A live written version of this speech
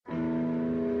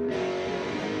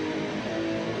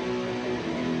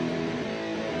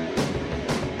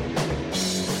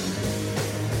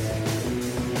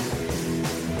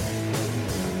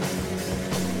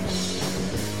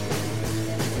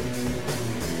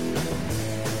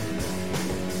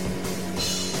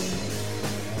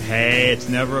Hey, it's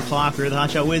Never O'Clock. We're the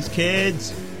Hotshot Whiz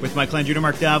Kids with Mike Lang Jr.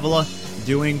 Mark Davila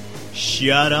doing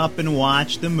Shut Up and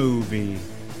Watch the Movie.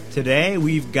 Today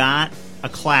we've got a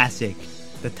classic,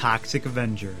 The Toxic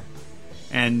Avenger.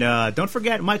 And don't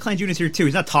forget, Mike Lang Jr. is here too.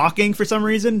 He's not talking for some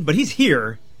reason, but he's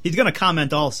here. He's going to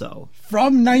comment also.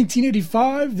 From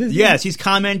 1985? Yes, he's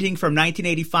commenting from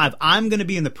 1985. I'm going to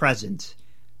be in the present.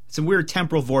 It's a weird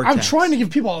temporal vortex. I'm trying to give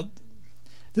people...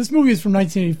 This movie is from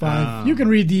 1985. You can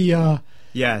read the...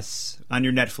 Yes, on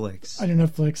your Netflix. On your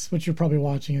Netflix, which you're probably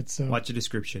watching it, so... Watch the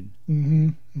description.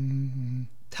 Mm-hmm.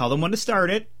 Tell them when to start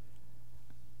it.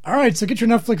 All right, so get your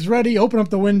Netflix ready, open up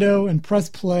the window, and press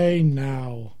play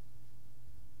now.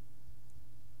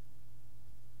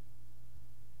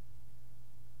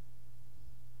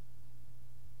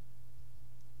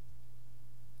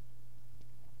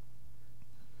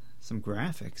 Some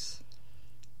graphics.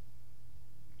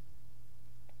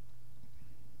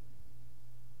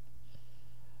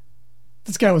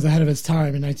 This guy was ahead of his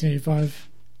time in 1985.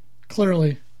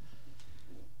 Clearly.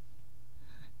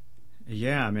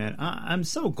 Yeah, man. I'm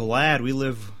so glad we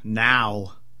live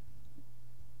now.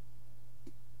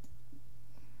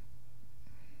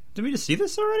 Did we just see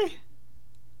this already?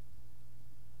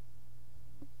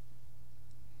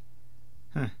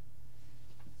 Huh.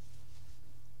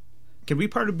 Can we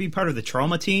be part of the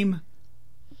trauma team?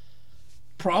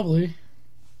 Probably.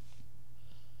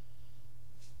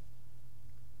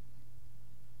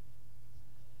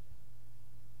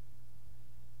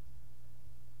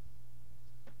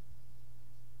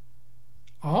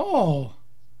 Oh.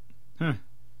 Huh.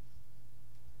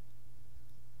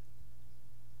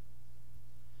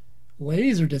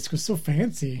 Laserdisc was so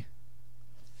fancy.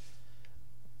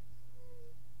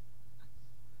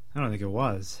 I don't think it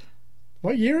was.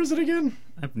 What year is it again?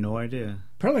 I have no idea.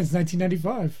 Apparently it's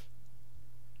 1995.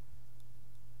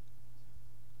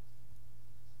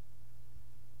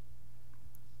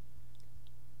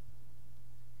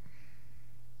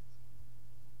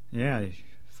 Yeah, you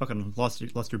fucking lost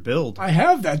your build. I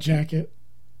have that jacket.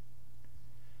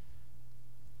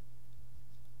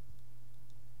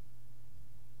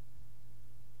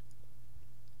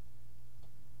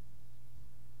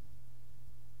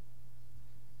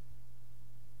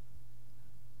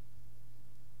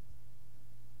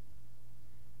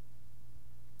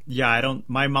 Yeah,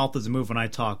 my mouth doesn't move when I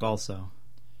talk also.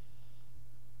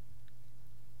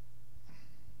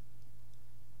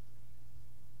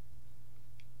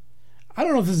 I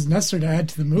don't know if this is necessary to add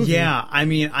to the movie. Yeah, I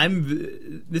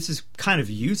mean, this is kind of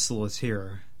useless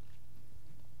here.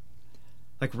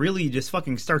 Like, really, just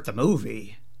fucking start the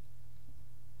movie.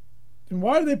 And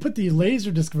why did they put the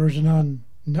Laserdisc version on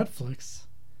Netflix?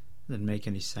 Doesn't make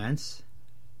any sense.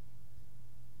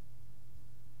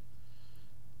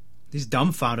 He's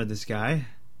dumbfounded, this guy.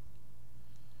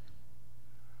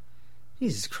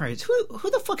 Jesus Christ.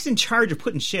 Who the fuck's in charge of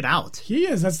putting shit out? He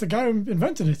is. That's the guy who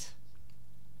invented it.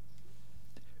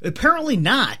 Apparently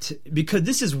not, because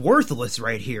this is worthless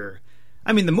right here.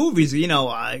 I mean, the movie's, a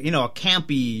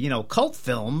campy, cult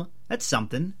film. That's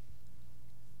something.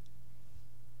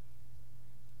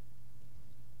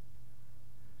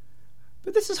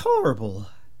 But this is horrible.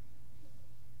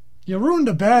 You ruined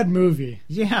a bad movie.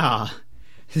 Yeah.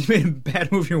 It's made a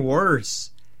bad movie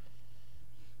worse.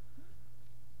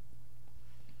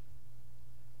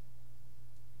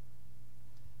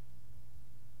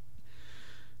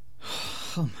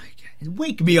 Oh my God.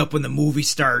 Wake me up when the movie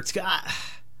starts. God.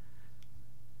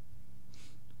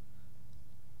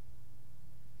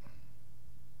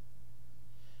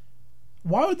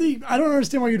 Why would they... I don't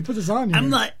understand why you'd put this on here. I'm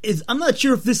not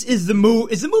sure if this is the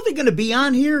movie. Is the movie going to be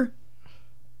on here?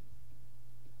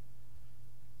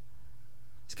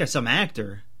 This guy's some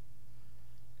actor.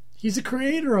 He's the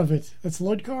creator of it. That's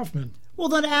Lloyd Kaufman. Well,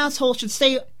 that asshole should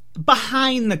stay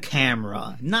behind the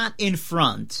camera, not in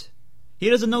front. He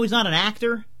doesn't know he's not an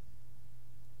actor?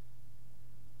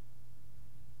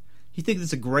 You think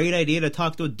it's a great idea to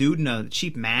talk to a dude in a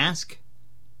cheap mask?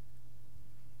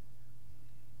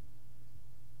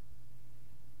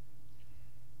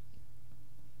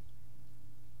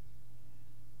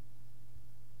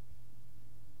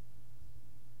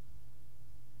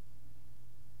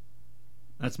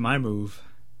 That's my move.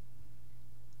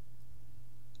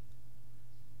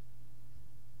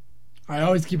 I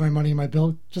always keep my money in my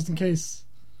bill, just in case.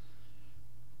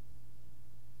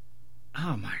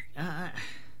 Oh my God.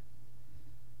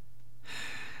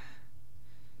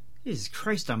 Jesus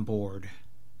Christ, I'm bored.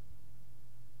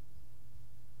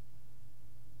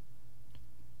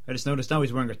 I just noticed now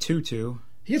he's wearing a tutu.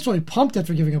 He gets really pumped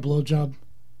after giving a blowjob.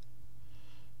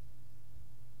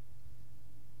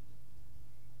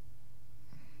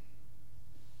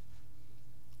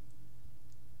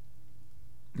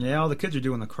 Yeah, all the kids are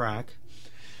doing the crack.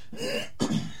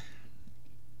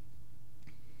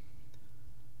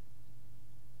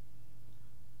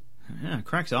 Yeah,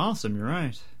 crack's awesome, you're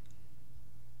right.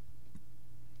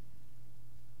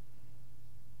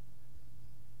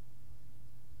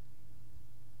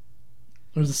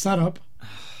 There's a setup.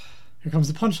 Here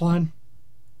comes the punchline.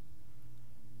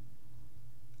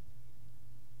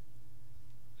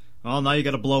 Well, now you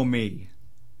gotta blow me.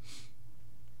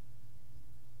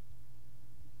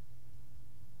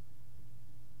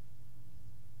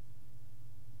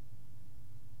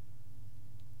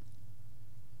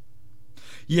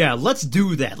 Yeah, let's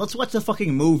do that. Let's watch the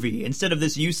fucking movie instead of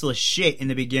this useless shit in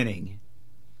the beginning.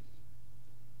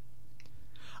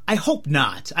 I hope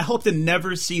not. I hope to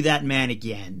never see that man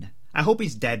again. I hope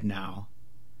he's dead now.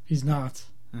 He's not.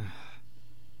 Oh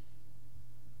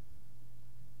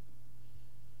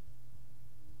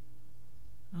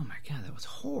my god, that was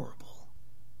horrible.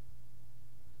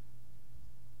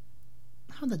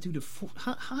 How did that dude?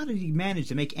 How did he manage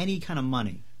to make any kind of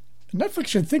money? Netflix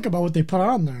should think about what they put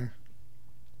on there.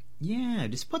 Yeah,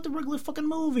 just put the regular fucking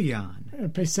movie on. I gotta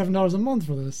pay $7 a month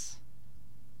for this.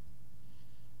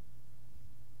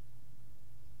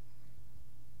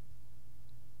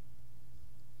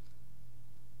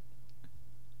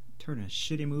 Turn a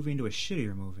shitty movie into a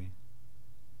shittier movie.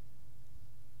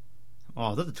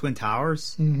 Oh, is that the Twin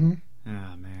Towers? Mm-hmm.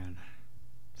 Oh, man.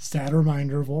 Sad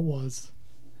reminder of what was.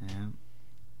 Yeah.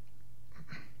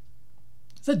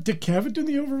 Is that Dick Cavett doing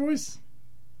the over voice?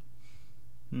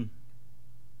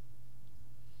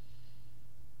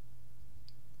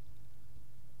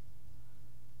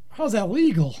 How's that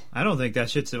legal? I don't think that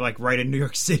shit's like right in New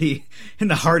York City. In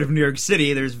the heart of New York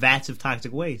City, there's vats of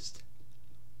toxic waste.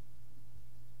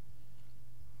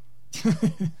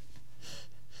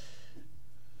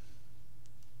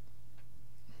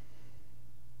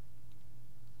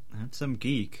 That's some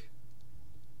geek.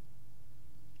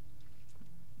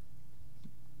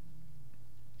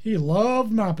 He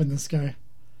loved mopping, this guy.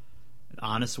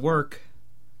 Honest work.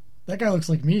 That guy looks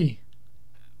like me.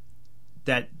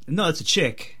 No, that's a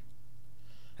chick.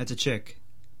 That's a chick.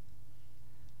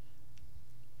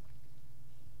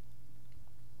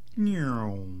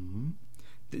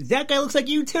 That guy looks like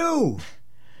you too.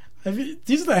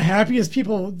 These are the happiest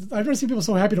people. I've never seen people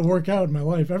so happy to work out in my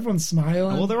life. Everyone's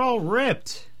smiling. Well, they're all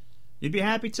ripped. You'd be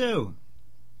happy too.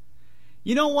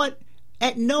 You know what?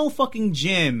 At no fucking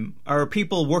gym are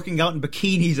people working out in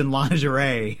bikinis and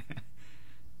lingerie.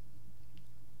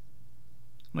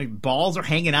 My balls are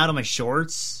hanging out of my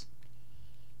shorts.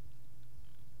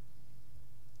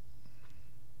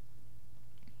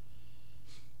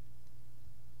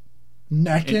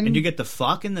 Necking. And you get the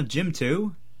fuck in the gym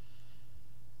too?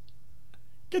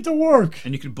 Get to work.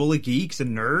 And you can bully geeks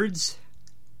and nerds?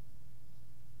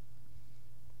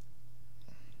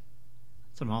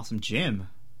 That's an awesome gym.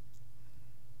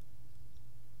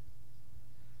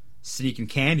 Sneaking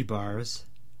candy bars.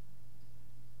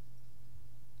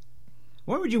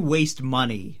 Why would you waste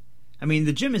money? I mean,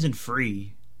 the gym isn't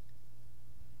free.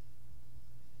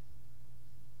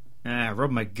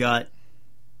 Rub my gut.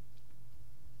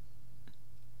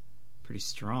 Pretty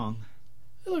strong.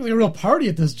 It looks like a real party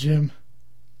at this gym.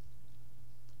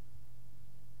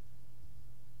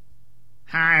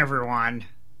 Hi, everyone.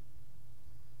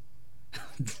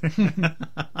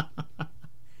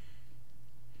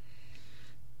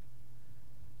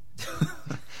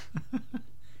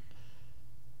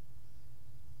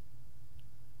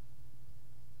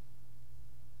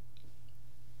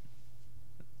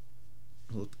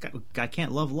 I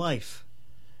can't love life.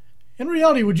 In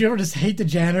reality, would you ever just hate the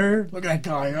janitor? Look at that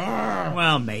guy. Argh.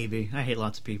 Well, maybe. I hate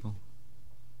lots of people.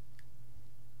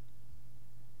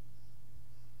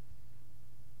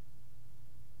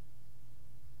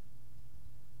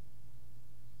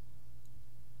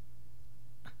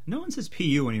 No one says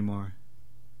PU anymore.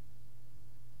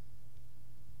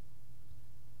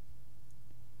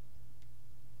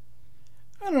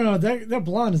 I don't know. That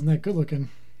blonde isn't that good looking.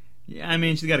 Yeah, I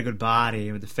mean, she's got a good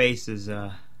body, but the face is,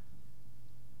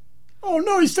 Oh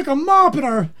no, he stuck a mop in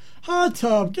our hot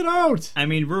tub. Get out. I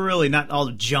mean, we're really not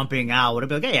all jumping out. I'd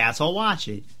be like, hey, asshole, watch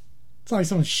it. It's like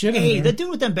someone shit in Hey, there. the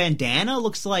dude with that bandana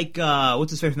looks like,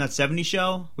 what's his face from that 70s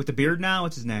show? With the beard now?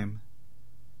 What's his name?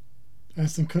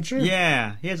 Ashton Kutcher?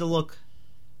 Yeah, he has a look.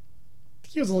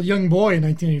 He was a little young boy in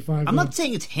 1985. I'm not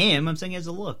saying it's him. I'm saying he has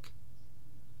a look.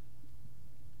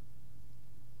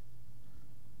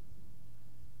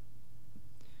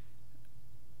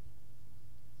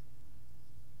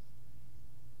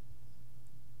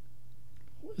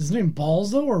 Is his name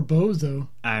Balzo or Bozo?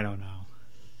 I don't know.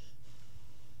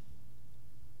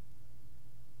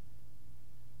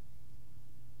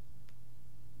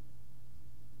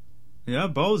 Yeah,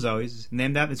 Bozo. He's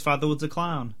named after his father was a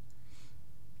clown.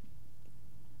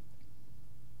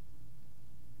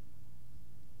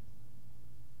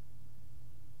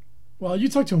 Well, you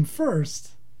talk to him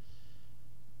first.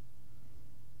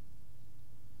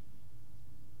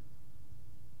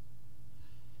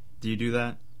 Do you do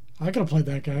that? I could have played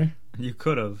that guy. You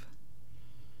could have.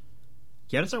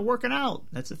 You gotta start working out.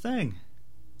 That's the thing.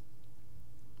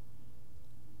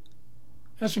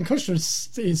 Ashton Kutcher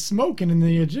is smoking in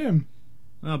the gym.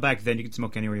 Well, back then you could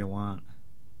smoke anywhere you want.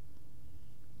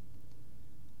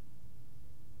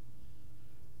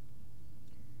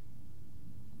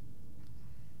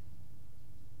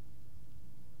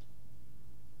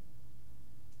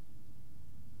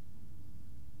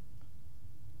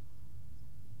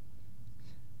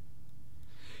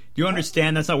 Do you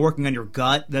understand that's not working on your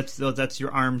gut? That's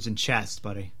your arms and chest,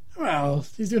 buddy. Well,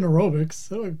 he's doing aerobics,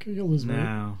 so he'll lose weight.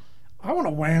 No. I want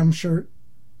a Wham shirt.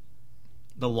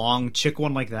 The long chick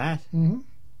one like that? Mm-hmm.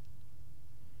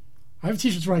 I have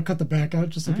t-shirts where I cut the back out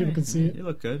just so people can see it. You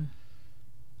look good.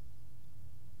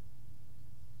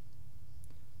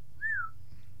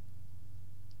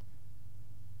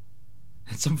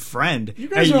 That's some friend. You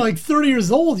guys are like 30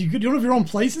 years old. You don't have your own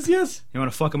places yet? You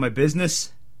want to fuck in my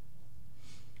business?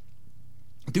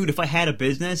 Dude, if I had a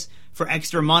business, for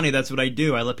extra money, that's what I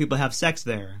do. I let people have sex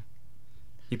there.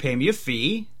 You pay me a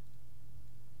fee.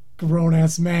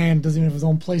 Grown-ass man doesn't even have his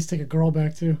own place to take a girl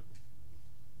back to.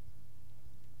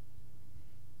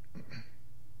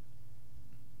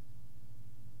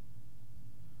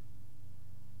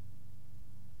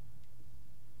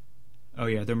 Oh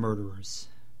yeah, they're murderers.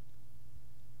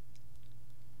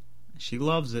 She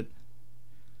loves it.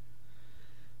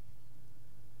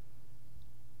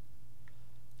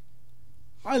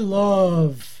 I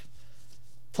love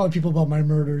telling people about my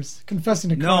murders,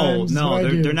 confessing to crimes. No,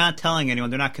 they're not telling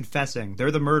anyone. They're not confessing.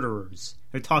 They're the murderers.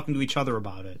 They're talking to each other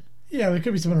about it. Yeah, there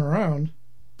could be someone around.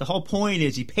 The whole point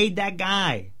is he paid that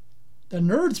guy. The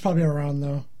nerd's probably around,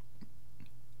 though.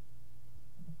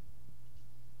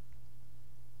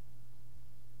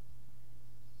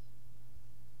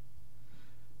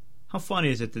 How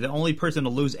funny is it that the only person to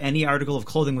lose any article of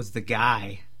clothing was the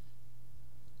guy?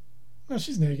 No,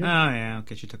 she's naked. Oh, yeah.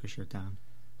 Okay, she took her shirt down.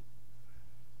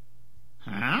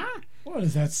 Huh? What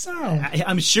is that sound?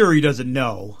 I'm sure he doesn't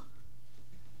know.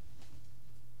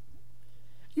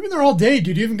 You've been there all day,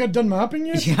 dude. You haven't got done mopping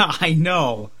yet? Yeah, I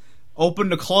know. Open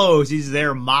to close, he's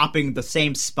there mopping the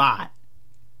same spot.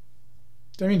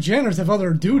 I mean, janitors have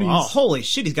other duties. Oh, holy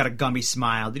shit, he's got a gummy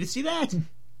smile. Did you see that?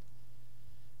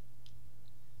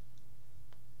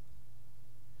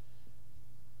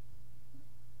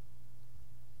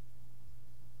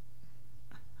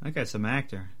 That guy's some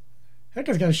actor. That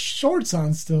guy's got his shorts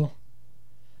on still.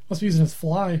 Must be using his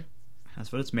fly.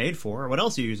 That's what it's made for. What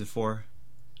else do you use it for?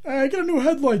 Hey, get a new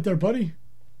headlight there, buddy.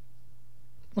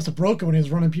 Must have broken when he was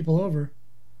running people over.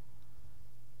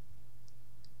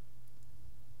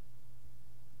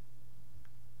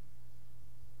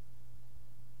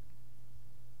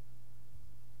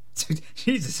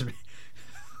 Jesus.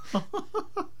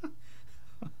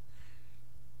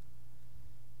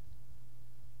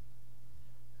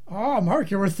 Ah, Mark,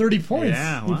 you're worth 30 points.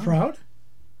 Yeah, You wow. proud?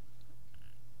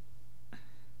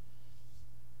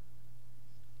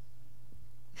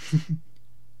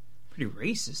 Pretty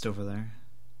racist over there.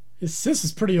 His sis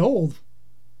is pretty old.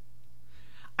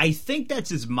 I think that's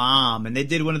his mom, and they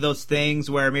did one of those things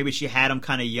where maybe she had him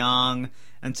kind of young,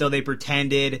 and so they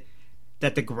pretended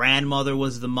that the grandmother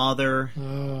was the mother.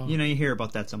 Oh. You know, you hear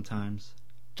about that sometimes.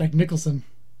 Jack Nicholson.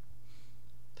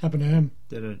 Happened to him.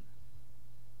 Did it?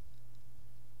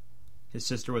 His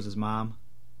sister was his mom.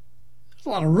 There's a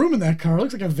lot of room in that car. It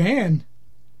looks like a van.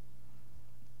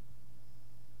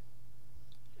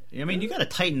 I mean, you gotta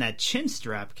tighten that chin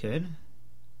strap, kid.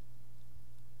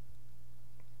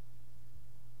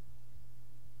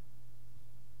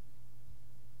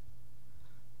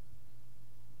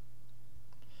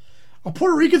 Are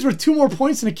Puerto Ricans worth 2 more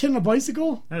points than a kid on a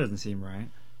bicycle? That doesn't seem right.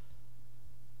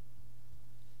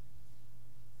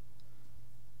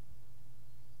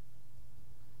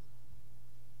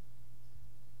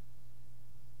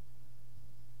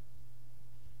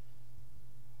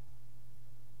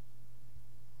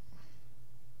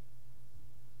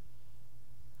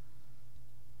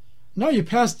 No, you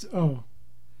passed. Oh.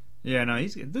 Yeah, no,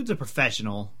 dude's a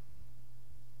professional.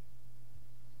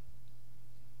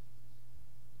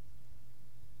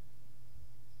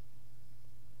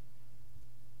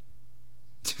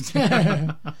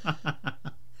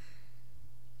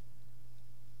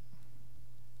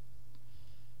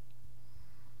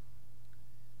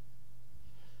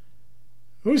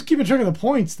 Who's keeping track of the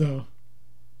points, though?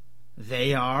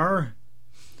 They are.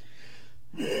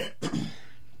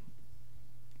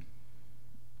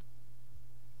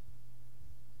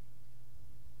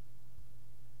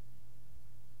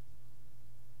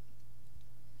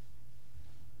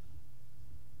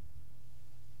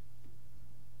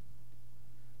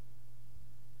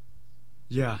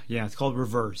 Yeah, it's called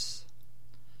Reverse.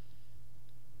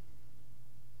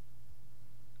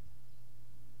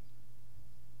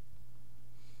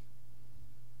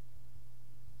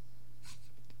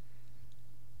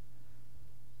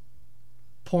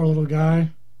 Poor little guy.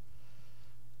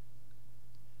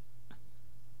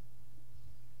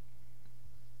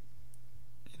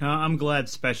 I'm glad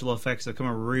special effects have come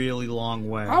a really long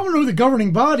way. I don't know who the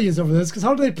governing body is over this, because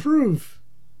how do they prove?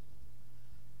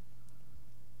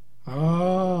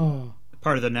 Oh.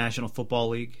 Part of the National Football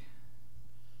League.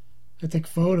 They take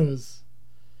photos.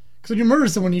 Because when you murder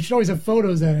someone, you should always have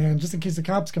photos at hand, just in case the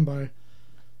cops come by.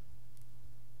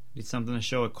 Need something to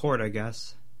show at court, I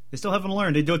guess. They still haven't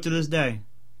learned. They do it to this day.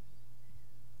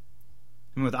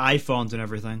 And with iPhones and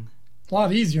everything. A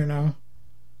lot easier now.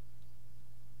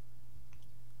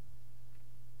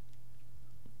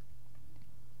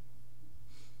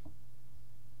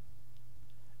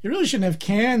 You really shouldn't have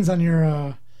cans on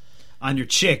your... On your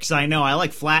chicks, I know. I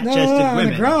like flat-chested on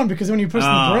women. The ground, because when you push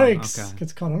the brakes, okay. It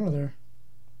gets caught under there.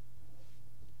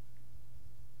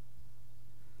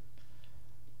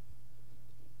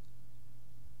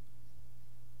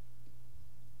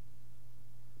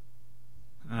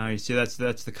 You see, that's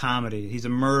the comedy. He's a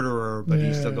murderer, but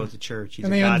he still goes to church. He's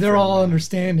they're all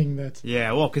understanding that.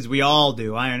 Yeah, well, because we all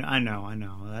do. I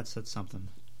know. That's something.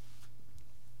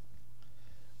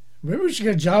 Maybe we should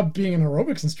get a job being an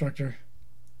aerobics instructor.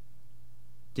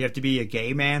 Do you have to be a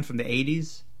gay man from the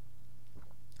 80s?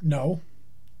 No.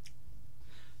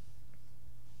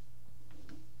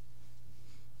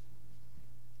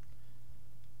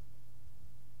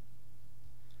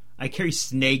 I carry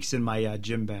snakes in my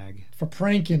gym bag. For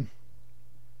pranking.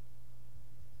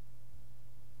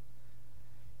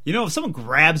 You know, if someone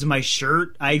grabs my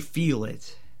shirt, I feel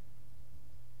it.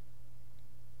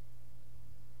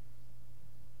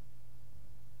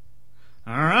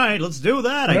 All right, let's do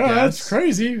that, I guess. That's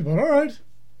crazy, but all right.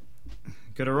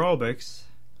 Good aerobics.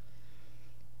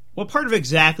 What part of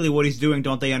exactly what he's doing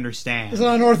don't they understand? It's an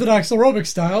unorthodox aerobic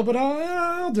style, but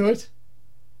I'll do it.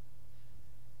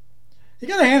 You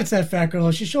gotta hand it to that fat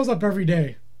girl. She shows up every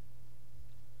day.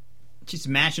 She's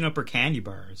mashing up her candy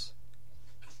bars.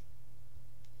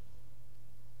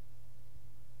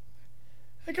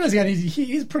 That guy's got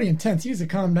he's pretty intense. He needs to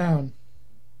calm down.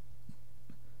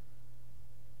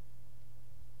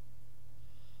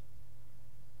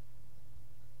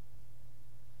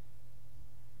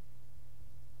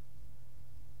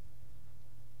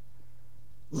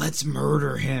 Let's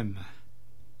murder him.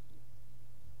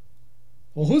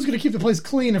 Well, who's going to keep the place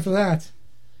clean after that?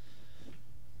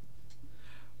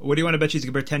 What do you want to bet she's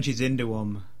going to pretend she's into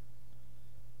him?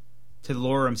 To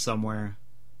lure him somewhere.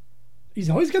 He's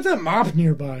always got that mop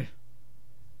nearby.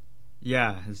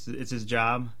 Yeah, it's his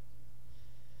job.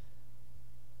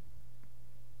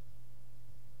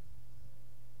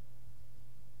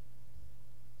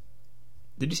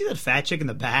 Did you see that fat chick in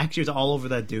the back? She was all over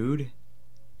that dude.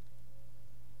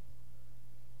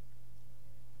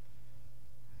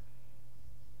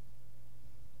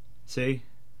 See?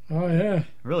 Oh, yeah.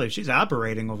 Really, she's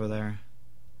operating over there.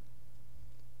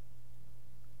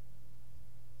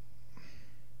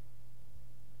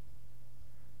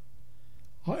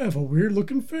 I have a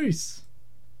weird-looking face.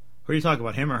 Who are you talking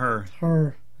about, him or her?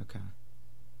 Her. Okay.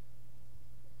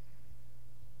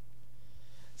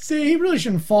 See, he really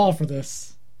shouldn't fall for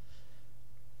this.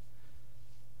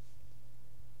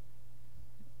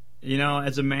 You know,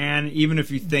 as a man, even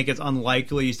if you think it's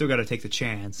unlikely, you still got to take the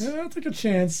chance. Yeah, I'll take a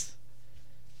chance.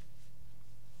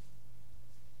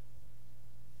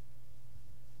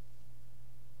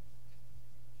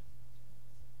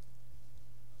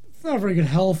 It's not a very good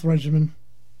health regimen.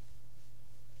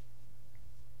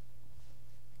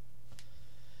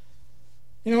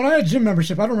 You know, when I had a gym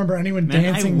membership, I don't remember anyone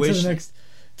dancing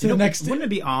to the next... Wouldn't it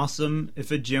be awesome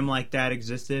if a gym like that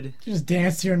existed? You just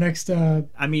dance to your next...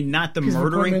 I mean, not the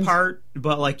murdering part,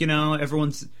 but like, you know,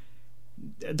 everyone's...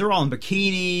 They're all in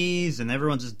bikinis and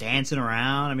everyone's just dancing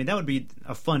around. I mean, that would be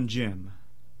a fun gym.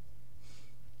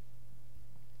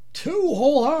 2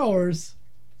 whole hours?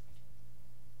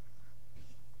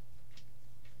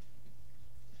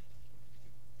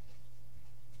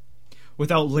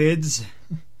 Without lids?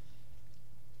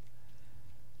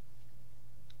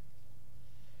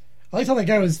 I liked how that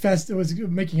guy was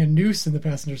making a noose in the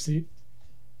passenger seat.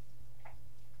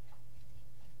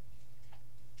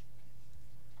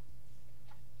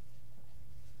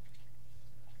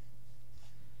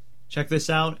 Check this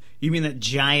out. You mean that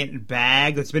giant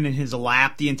bag that's been in his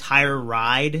lap the entire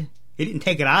ride? He didn't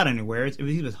take it out anywhere.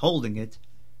 He was holding it.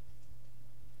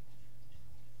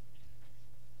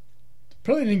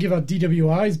 Probably didn't give out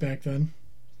DWIs back then.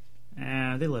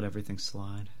 They let everything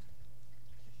slide.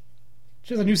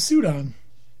 She has a new suit on.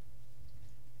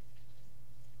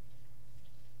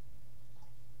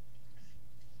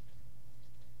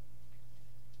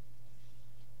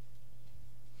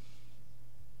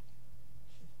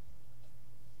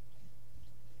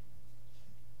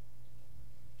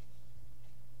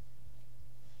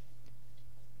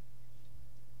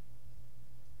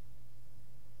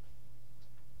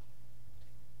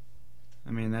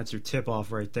 I mean, that's your tip-off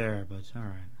right there, but all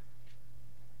right.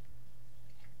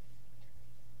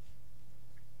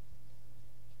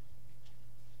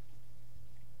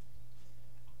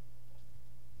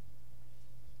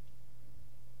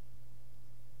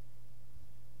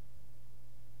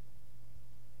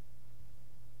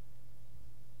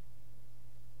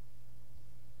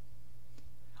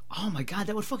 Oh my god,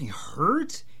 that would fucking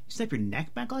hurt? You snap your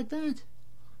neck back like that?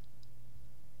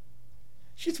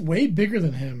 She's way bigger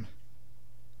than him.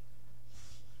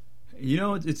 You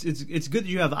know, it's good that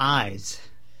you have eyes.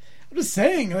 I'm just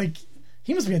saying, like,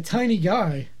 he must be a tiny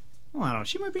guy. Well, I don't know.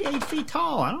 She might be 8 feet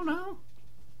tall. I don't know.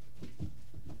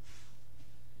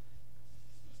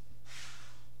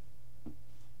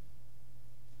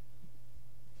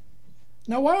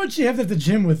 Now, why would she have that at the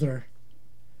gym with her?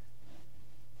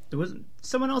 There wasn't.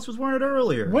 Someone else was wearing it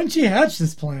earlier. When did she hatch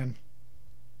this plan?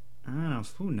 I don't know.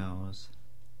 Who knows?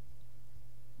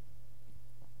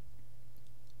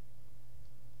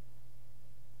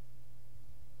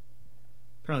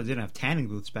 Probably didn't have tanning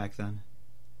booths back then.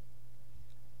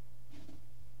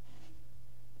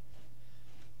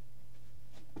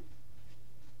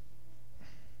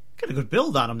 Got a good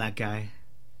build on him, that guy.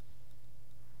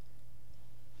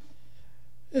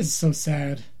 This is so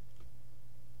sad.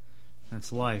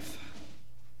 That's life.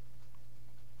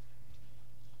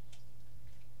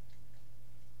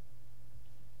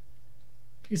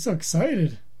 He's so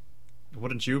excited.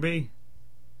 Wouldn't you be?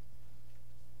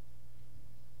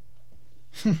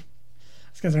 These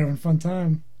guys are having a fun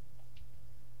time.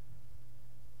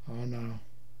 Oh no.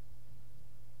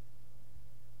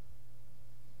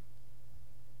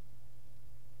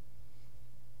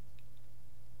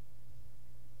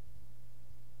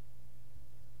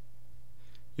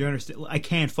 You understand? I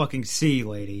can't fucking see,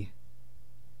 lady.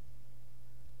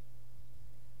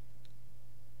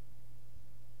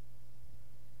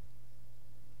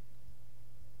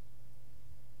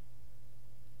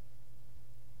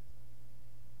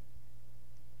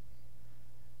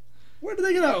 Where did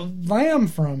they get that lamb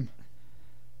from?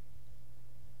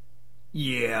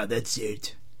 Yeah, that's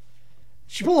it.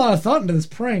 She put a lot of thought into this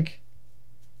prank.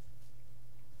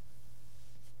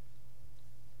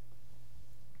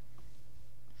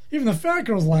 Even the fat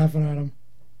girl's laughing at him.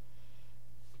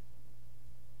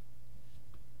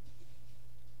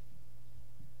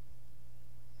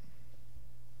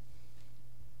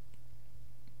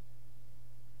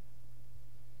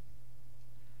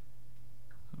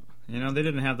 You know, they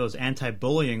didn't have those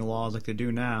anti-bullying laws like they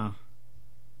do now.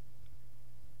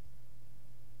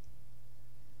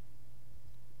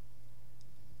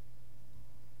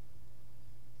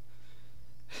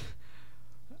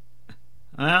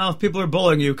 Well, if people are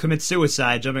bullying you, commit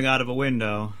suicide jumping out of a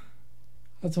window.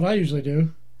 That's what I usually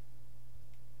do.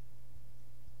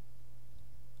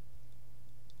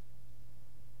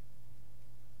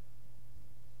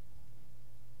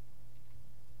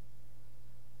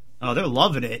 Oh, they're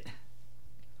loving it.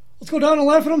 Let's go down and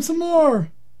laugh at him some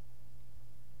more.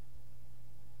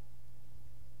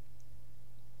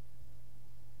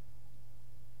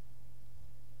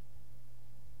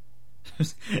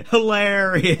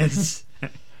 Hilarious.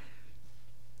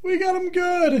 We got him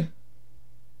good.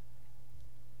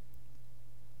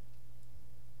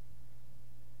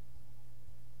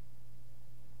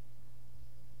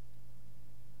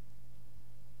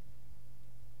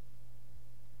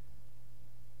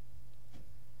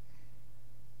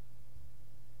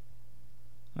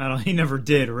 I don't. He never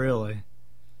did, really.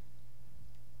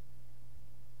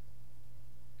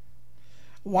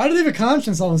 Why do they have a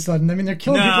conscience all of a sudden? I mean, they're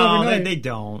killing people every night. No, they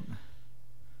don't.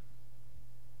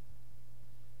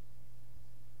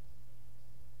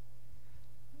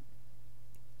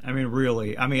 I mean,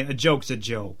 really. I mean, a joke's a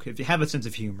joke. If you have a sense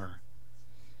of humor.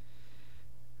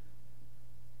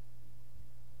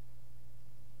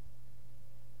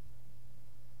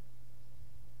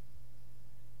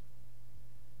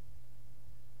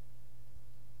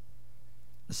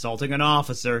 Assaulting an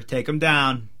officer. Take him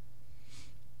down.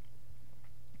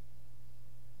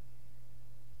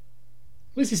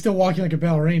 At least he's still walking like a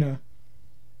ballerina.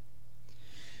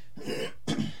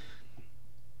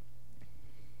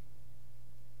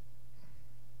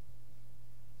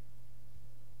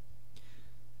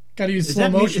 Got to use slow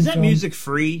motion. Is that music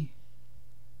free?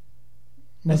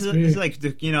 Must is be. it like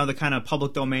the kind of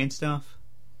public domain stuff?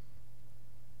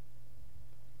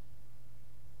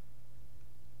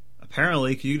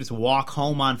 Apparently, you just walk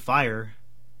home on fire.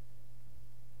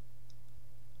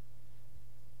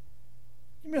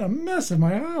 You made a mess of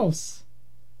my house.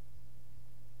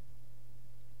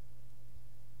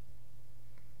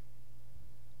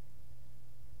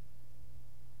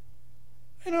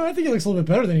 I think he looks a little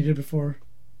bit better than he did before.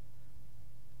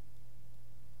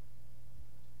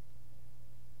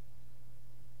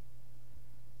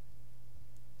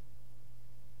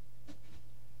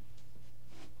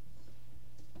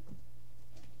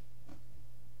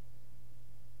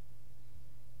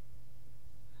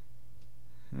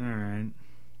 All right.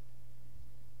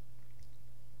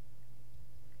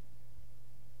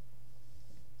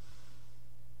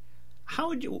 How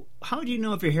would you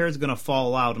know if your hair is going to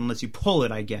fall out unless you pull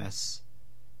it, I guess?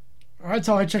 That's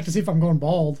how I check to see if I'm going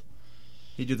bald.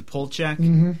 You do the pull check?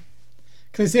 Mm-hmm.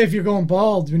 Because they say if you're going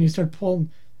bald, when you start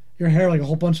pulling your hair, like a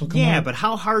whole bunch will come out. Yeah, but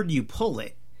how hard do you pull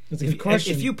it? That's a good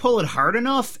question. If you pull it hard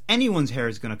enough, anyone's hair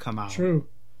is going to come out. True.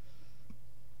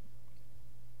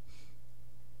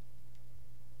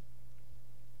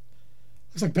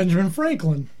 Looks like Benjamin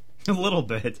Franklin. A little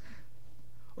bit.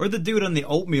 Or the dude on the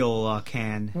oatmeal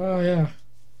can. Oh, yeah.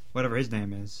 Whatever his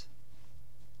name is.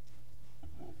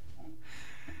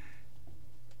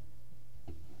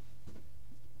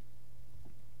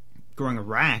 Growing a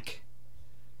rack.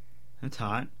 That's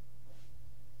hot.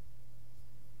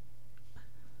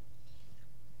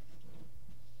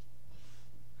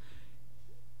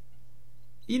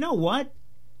 You know what?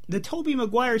 The Tobey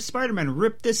Maguire Spider-Man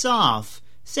ripped this off.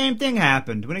 Same thing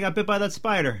happened when he got bit by that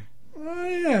spider. Oh,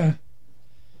 yeah.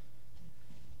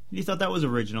 You thought that was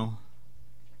original.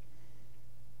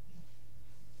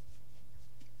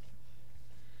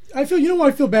 I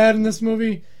feel bad in this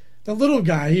movie? The little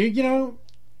guy, he got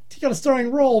a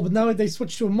starring role, but now they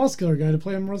switched to a muscular guy to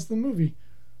play him the rest of the movie.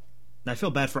 I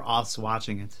feel bad for us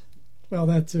watching it. Well,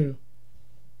 that too.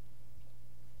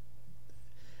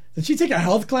 Did she take a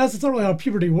health class? That's not really how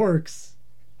puberty works.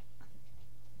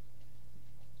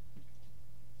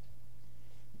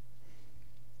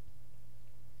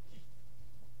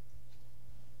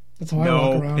 That's how I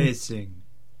walk around. No pissing.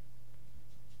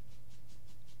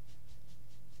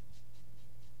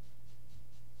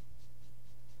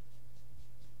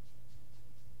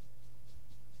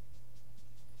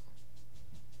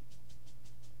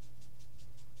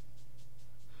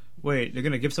 Wait, they're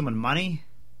gonna give someone money?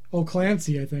 Oh,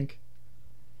 Clancy, I think.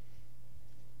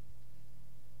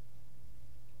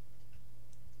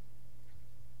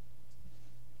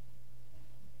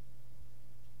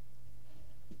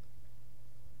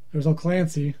 There's old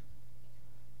Clancy.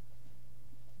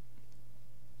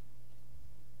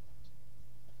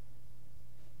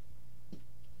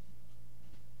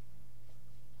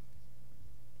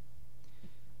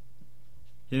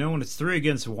 When it's 3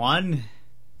 against 1,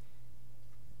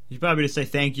 you probably just say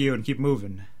thank you and keep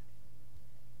moving.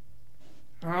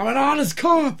 I'm an honest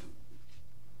cop!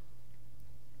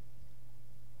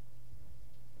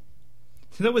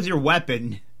 So that was your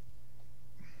weapon.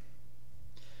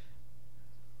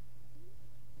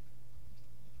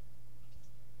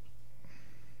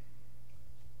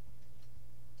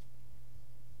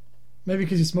 Maybe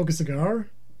because you smoke a cigar?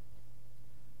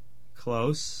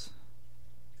 Close.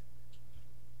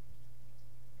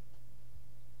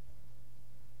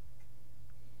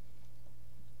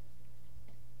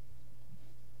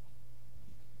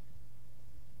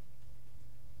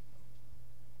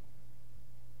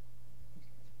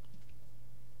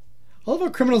 I love how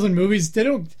criminals in movies, they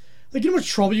don't... Like, you know how much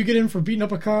trouble you get in for beating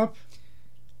up a cop?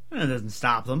 It doesn't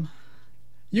stop them.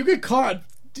 You get caught,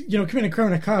 committing a crime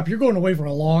on a cop, you're going away for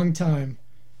a long time.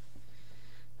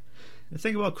 The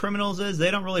thing about criminals is they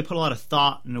don't really put a lot of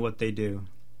thought into what they do.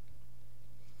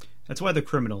 That's why they're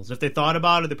criminals. If they thought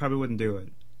about it, they probably wouldn't do it.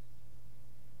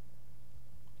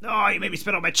 Oh, you made me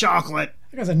spit out my chocolate.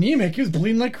 That guy's anemic. He was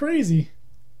bleeding like crazy.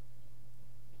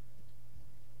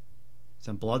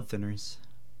 Some blood thinners.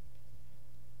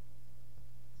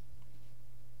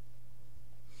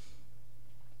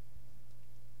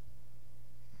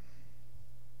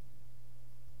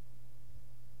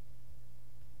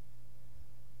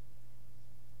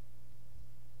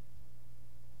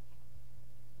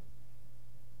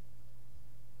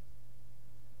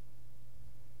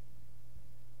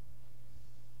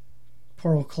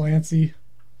 Poor old Clancy.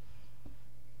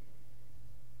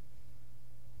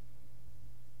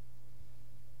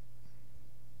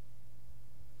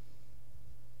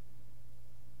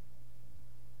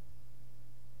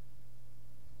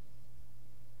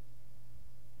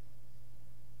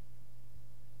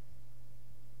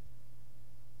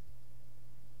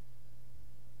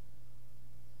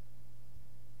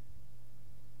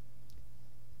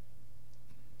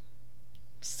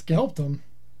 scalped him.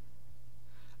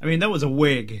 I mean, that was a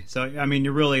wig, so I mean,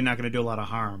 you're really not going to do a lot of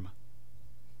harm.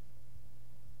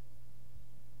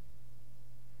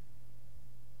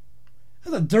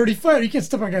 That's a dirty fight. You can't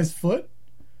step on a guy's foot.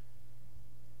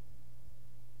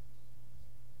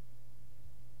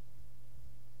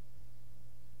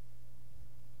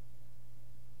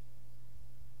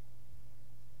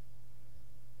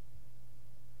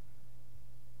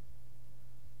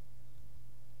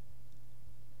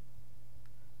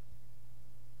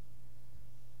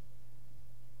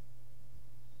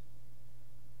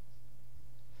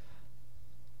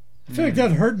 I feel like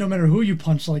that'd hurt no matter who you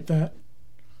punch like that.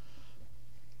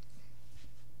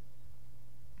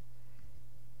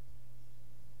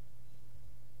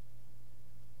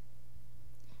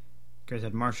 Guys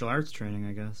had martial arts training,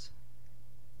 I guess.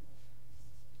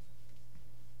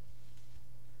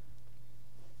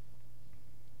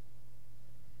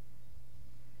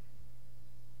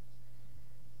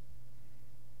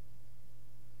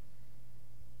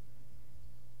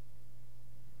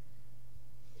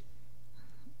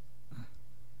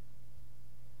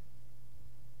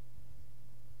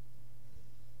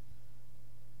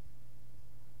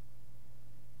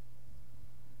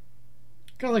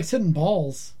 Guy likes hitting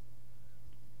balls.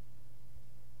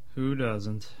 Who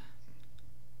doesn't?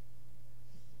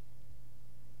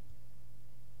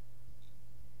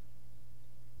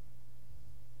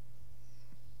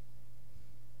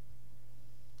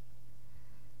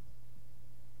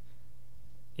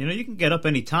 You know, you can get up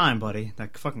any time, buddy.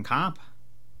 That fucking cop.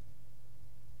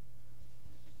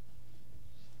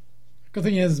 Good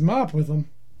thing he has his mop with him.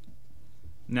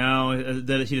 No,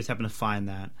 he just happened to find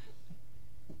that.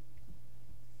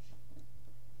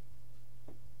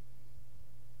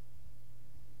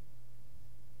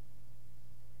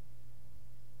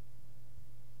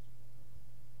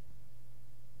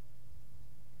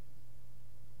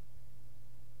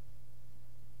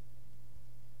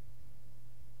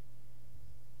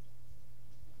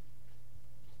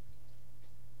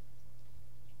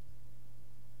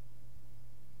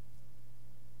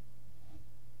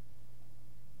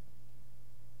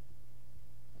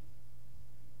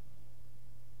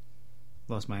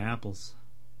 Lost my apples.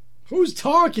 Who's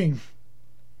talking?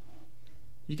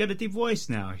 You got a deep voice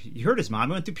now. You heard his mom.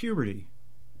 He went through puberty.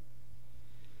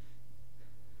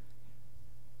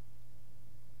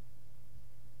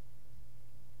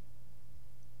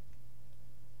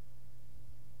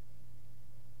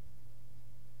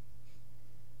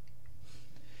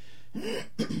 Look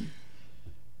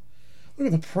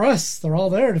at the press. They're all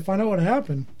there to find out what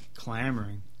happened.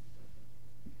 Clamoring.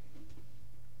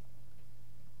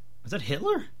 Was that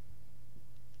Hitler?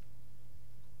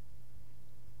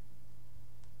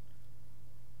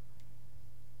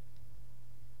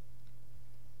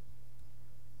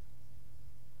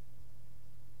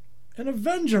 An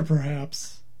Avenger,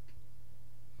 perhaps.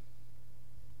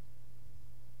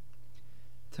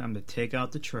 Time to take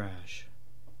out the trash.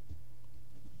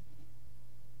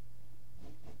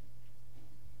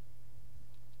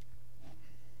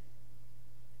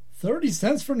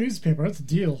 $0.30 for a newspaper. That's a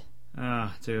deal.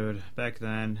 Ah, dude, back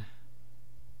then.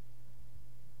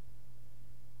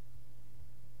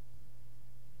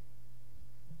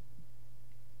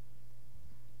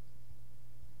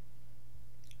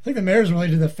 I think the mayor's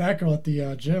related to the fat girl at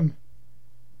the gym.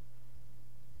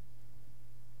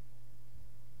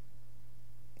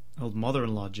 Old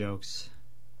mother-in-law jokes.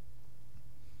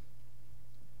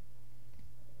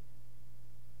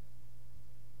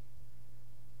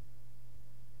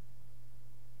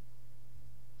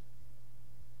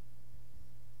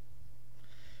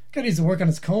 Guy needs to work on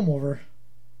his comb over.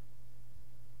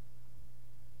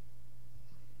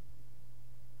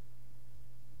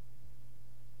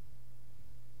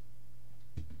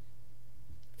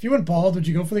 If you went bald, would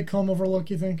you go for the comb over look,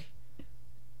 you think?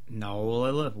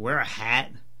 No, wear a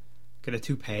hat. Get a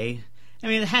toupee. I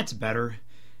mean, the hat's better.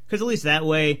 Because at least that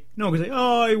way, no one's like,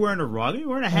 oh, you're wearing a rug. You're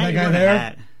wearing a hat. That You're guy wearing there? a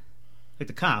hat. Like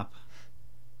the cop.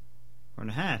 Wearing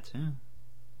a hat, yeah.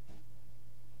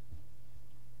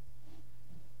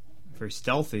 Very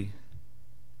stealthy.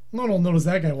 No one will notice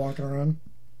that guy walking around.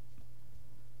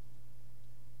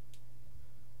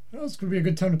 Well, this could be a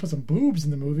good time to put some boobs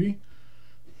in the movie.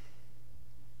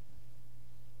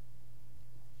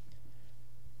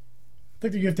 I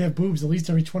think that you have to have boobs at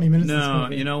least every 20 minutes. in this No,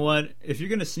 movie. you know what? If you're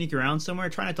going to sneak around somewhere,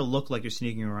 try not to look like you're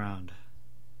sneaking around.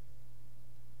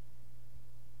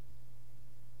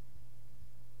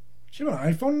 She have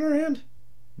an iPhone in her hand?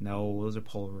 No, those are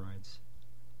Polaroids.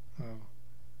 Oh.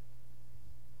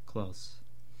 Close.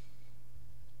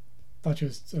 Thought she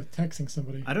was texting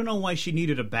somebody. I don't know why she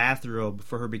needed a bathrobe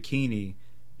for her bikini,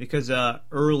 because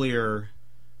earlier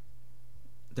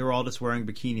They were all just wearing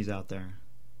bikinis out there.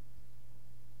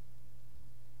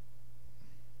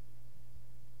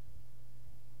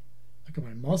 Look at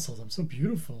my muscles. I'm so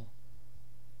beautiful.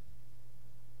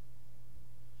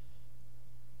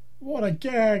 What a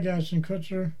gag, Ashton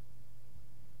Kutcher.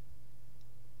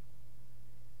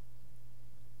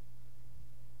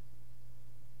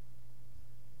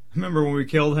 Remember when we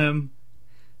killed him?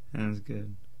 That was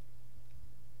good.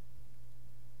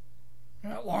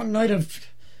 A long night of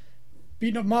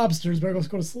beating up mobsters. Better go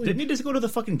to sleep. Didn't he just go to the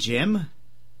fucking gym?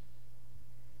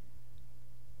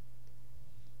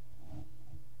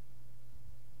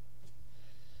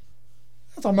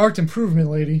 That's a marked improvement,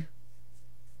 lady.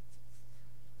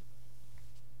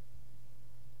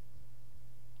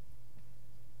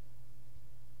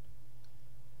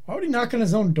 Why would he knock on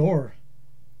his own door?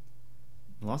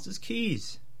 Lost his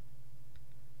keys.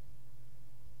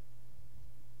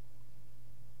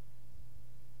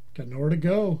 Got nowhere to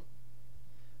go.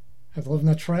 Have to live in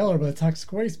that trailer by the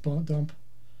toxic waste dump.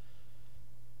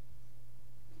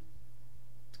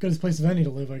 It's good as place of any to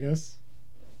live, I guess.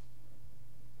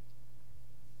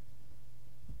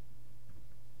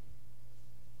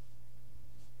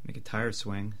 Make a tire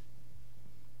swing.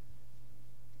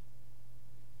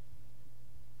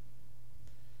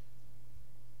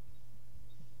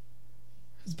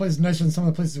 This place is nicer than some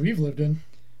of the places we've lived in.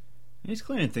 He's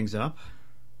cleaning things up.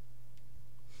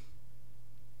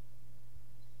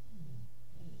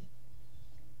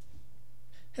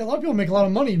 Hey, a lot of people make a lot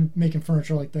of money making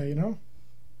furniture like that, you know?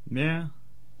 Yeah.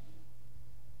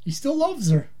 He still loves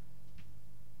her.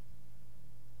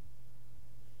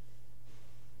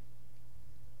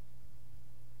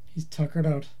 He's tuckered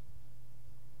out.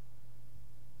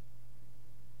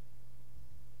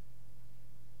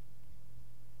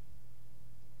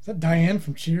 Is that Diane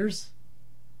from Cheers?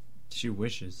 She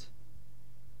wishes.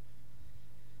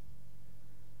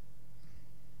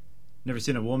 Never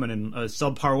seen a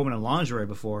subpar woman in lingerie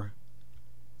before.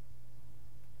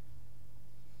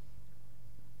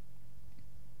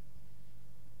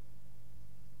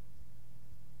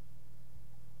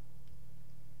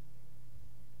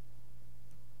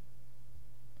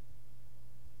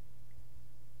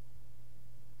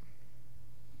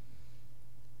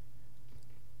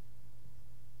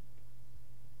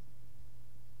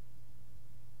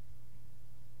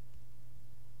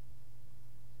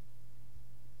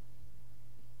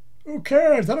 Who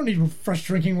cares? I don't need fresh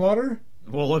drinking water.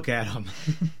 Well, look at him.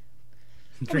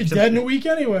 I'll be dead in a week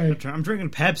anyway. I'm drinking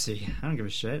Pepsi. I don't give a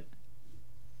shit.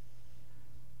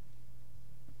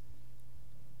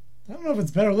 I don't know if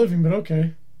it's better living, but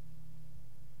okay.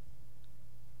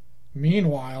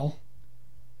 Meanwhile...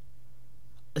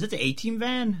 Is it the A-Team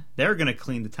van? They're gonna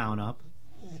clean the town up.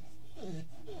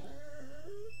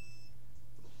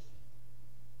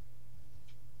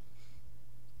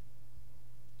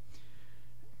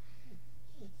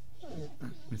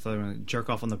 We thought we were gonna jerk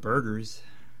off on the burgers.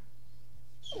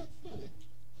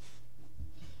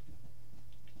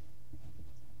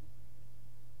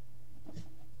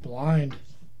 Blind.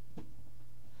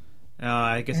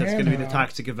 I guess that's going to be the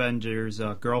Toxic Avenger's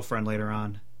girlfriend later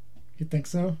on. You think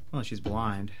so? Well, she's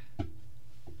blind.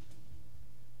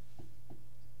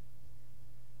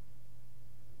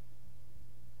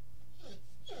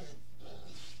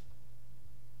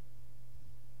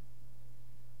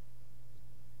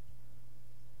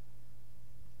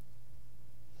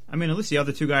 I mean, at least the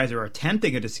other two guys are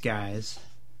attempting a disguise.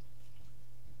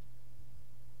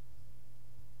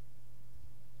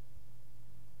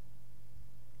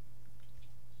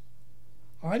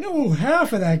 I know who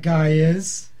half of that guy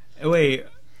is. Wait,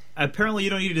 apparently you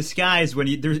don't need a disguise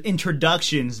when there's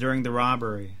introductions during the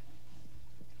robbery.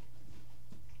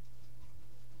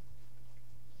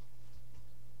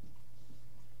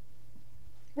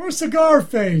 Where's Cigar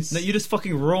Face? No, you just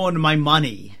fucking ruined my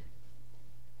money.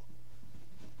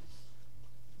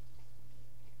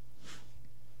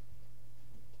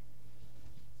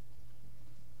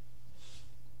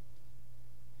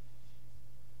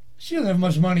 She doesn't have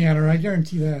much money on her, I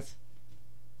guarantee that.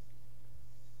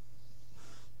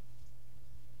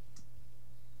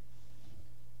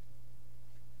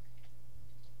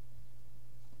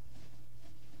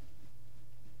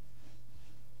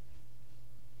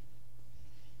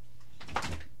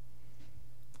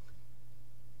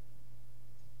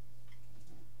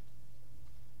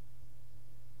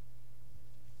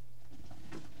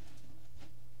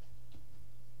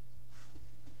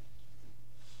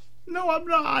 No, I'm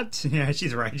not. Yeah,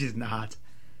 she's right. She's not.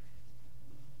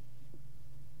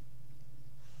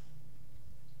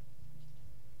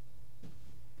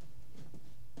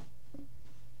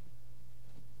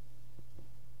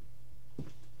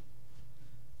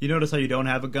 You notice how you don't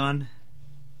have a gun?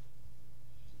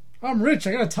 I'm rich.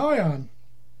 I got a tie on.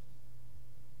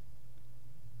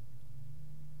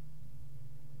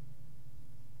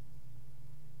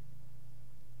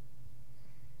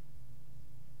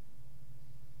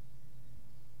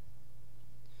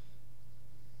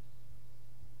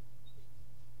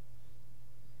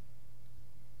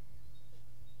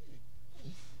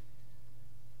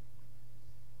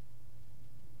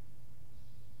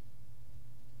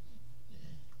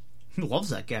 He loves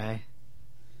that guy.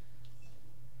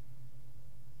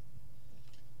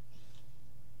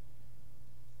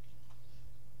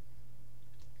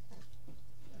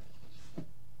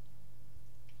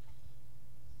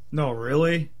 No,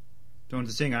 really? Don't want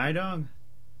to sing I Dog?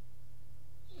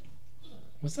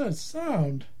 What's that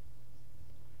sound?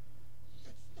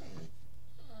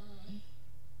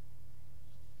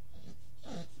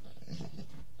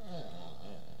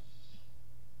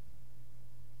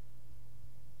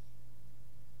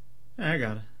 Yeah, I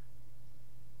got it.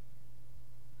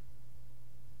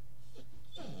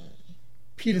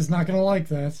 Pete is not going to like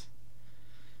that.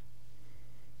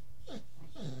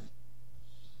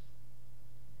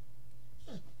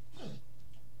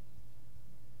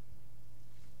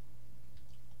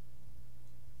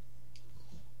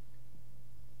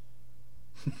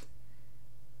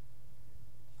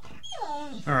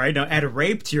 Alright, now add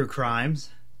rape to your crimes.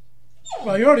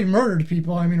 Well, you already murdered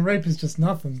people. I mean, rape is just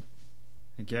nothing.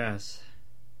 I guess.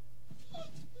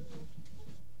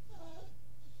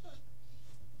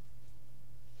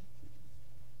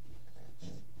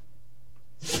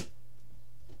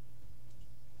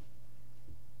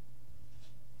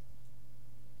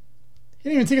 He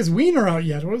didn't even take his wiener out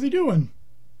yet. What is he doing?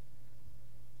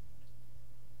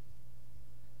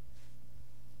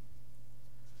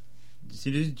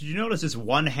 See, did you notice this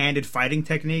one-handed fighting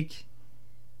technique?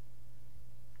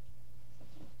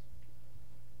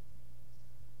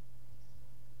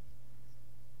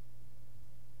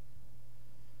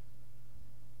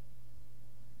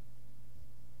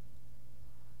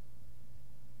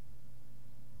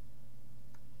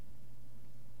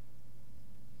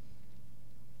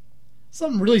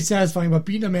 Something really satisfying about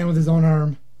beating a man with his own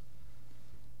arm.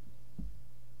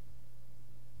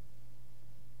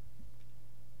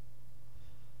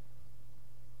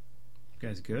 This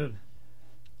guy's good.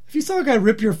 If you saw a guy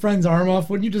rip your friend's arm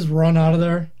off, wouldn't you just run out of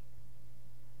there?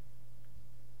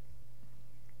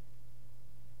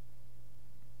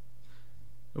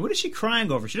 What is she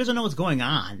crying over? She doesn't know what's going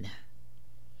on.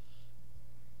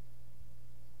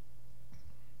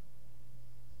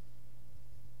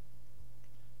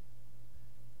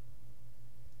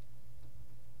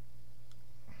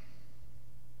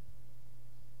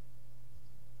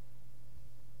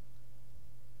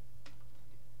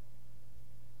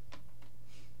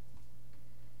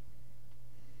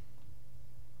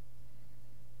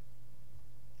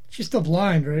 She's still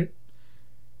blind, right?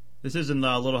 This isn't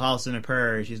the Little House in the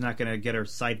Prairie. She's not going to get her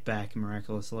sight back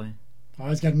miraculously. Oh,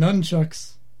 he's got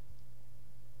nunchucks.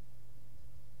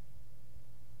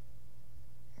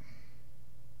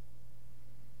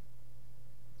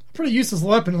 A pretty useless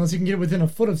weapon unless you can get within a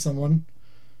foot of someone.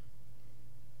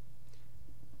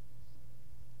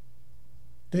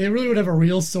 They really would have a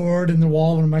real sword in the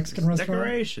wall of a Mexican It's restaurant.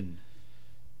 decoration.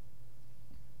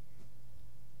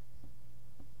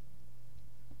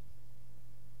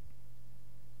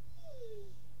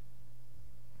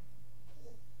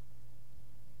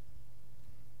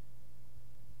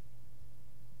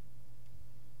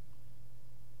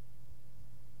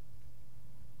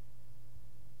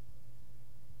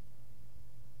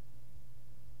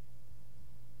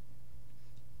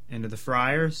 Into the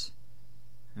Friars?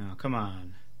 Oh, come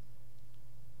on.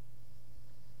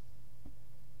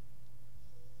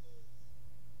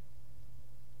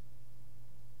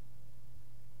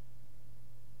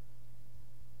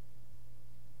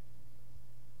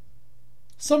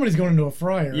 Somebody's going into a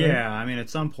fryer. Yeah, Right? I mean, at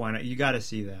some point, you got to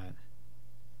see that.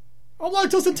 I'm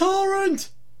lactose intolerant!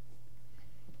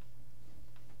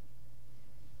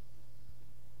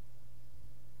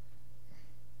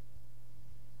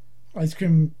 Ice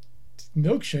cream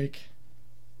milkshake.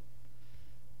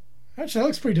 Actually, that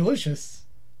looks pretty delicious.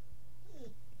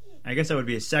 I guess that would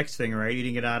be a sex thing, right?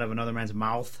 Eating it out of another man's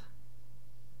mouth.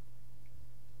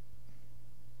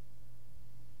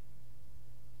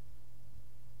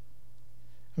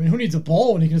 I mean, who needs a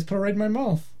bowl when you can just put it right in my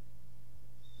mouth?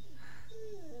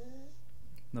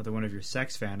 Another one of your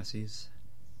sex fantasies.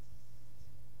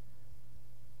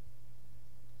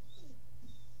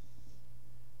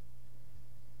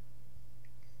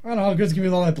 I don't know how good's gonna be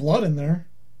with all that blood in there.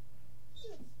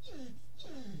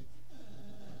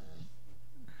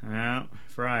 Yeah,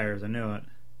 Friars, I knew it.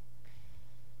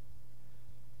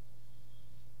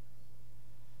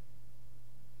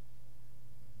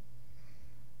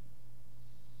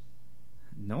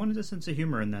 No one has a sense of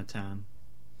humor in that town.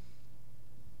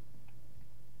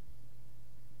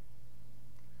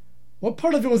 What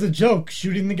part of it was a joke?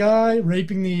 Shooting the guy,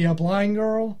 raping the blind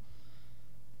girl?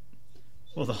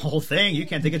 Well, the whole thing. You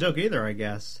can't take a joke either, I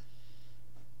guess.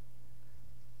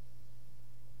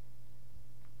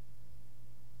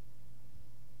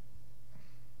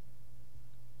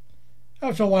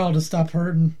 After a while, it just stopped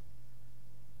hurting.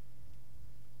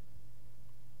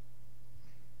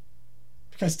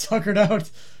 The guy's tuckered out.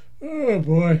 Oh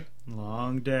boy.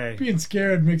 Long day. Being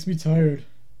scared makes me tired.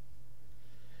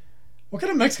 What kind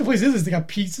of Mexican place is this? They got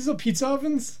pizzas or pizza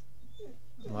ovens?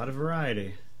 A lot of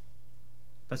variety.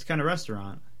 That's the kind of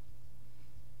restaurant.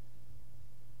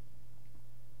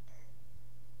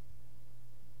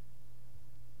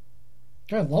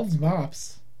 Guy loves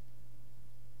mops.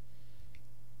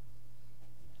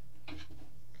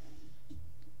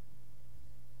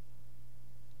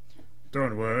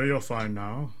 Don't worry, you're fine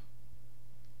now.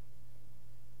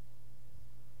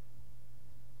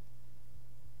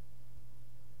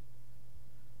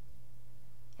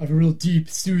 I have a real deep,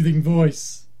 soothing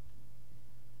voice.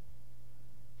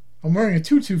 I'm wearing a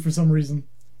tutu for some reason.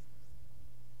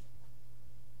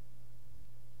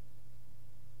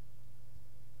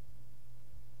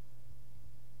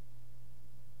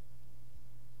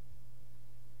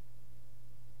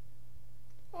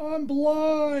 I'm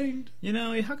blind. You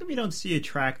know, how come you don't see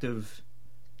attractive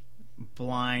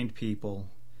blind people?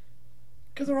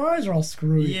 Because their eyes are all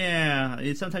screwy. Yeah,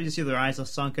 sometimes you see their eyes all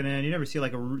sunken in. You never see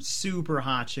like a super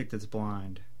hot chick that's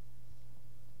blind.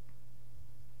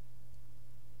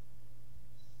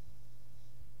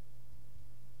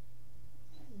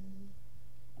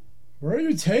 Where are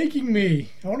you taking me?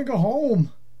 I want to go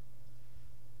home.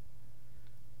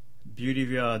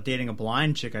 Beauty of dating a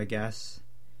blind chick, I guess.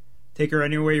 Take her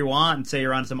anywhere you want and say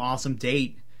you're on some awesome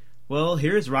date. Well,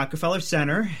 here's Rockefeller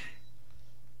Center.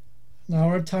 Now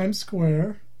we're at Times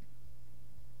Square.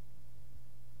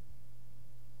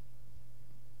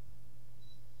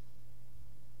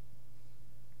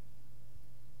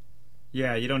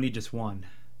 Yeah, you don't need just one.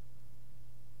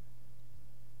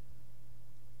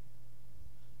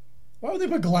 Why would they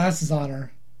put glasses on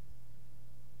her?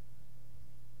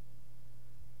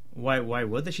 Why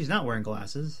would they? She's not wearing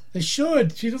glasses. They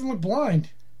should. She doesn't look blind.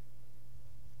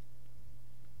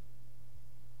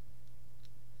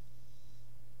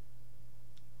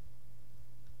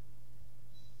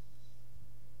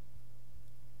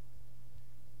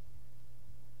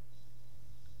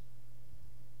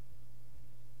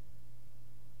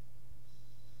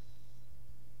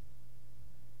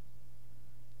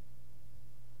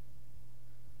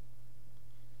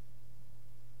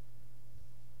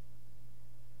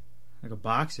 Like a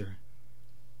boxer.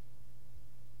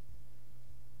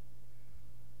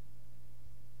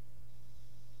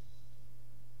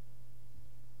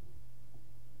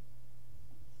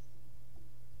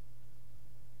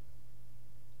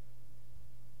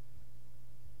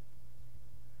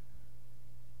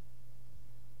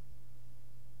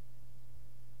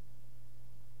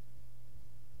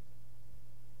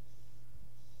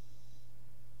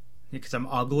 Because I'm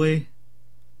ugly.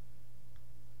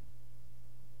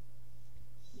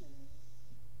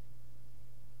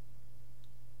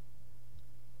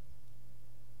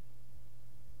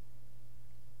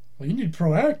 Well, you need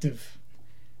proactive.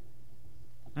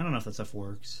 I don't know if that stuff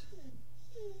works.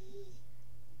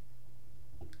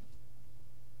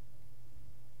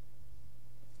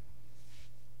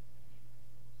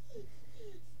 It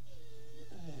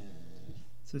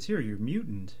says here you're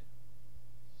mutant.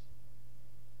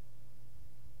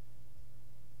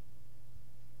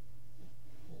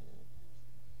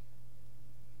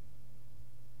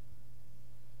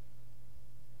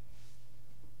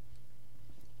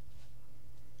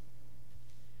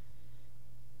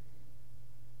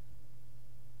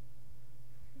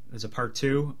 There's a part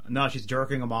 2. No, she's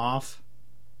jerking him off.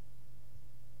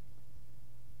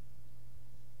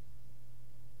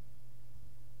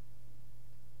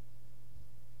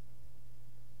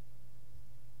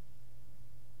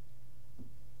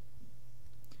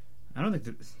 I don't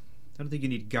think you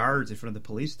need guards in front of the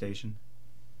police station.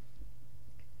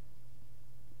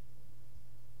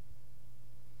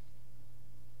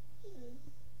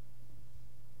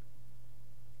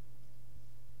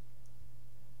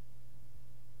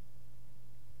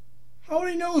 How would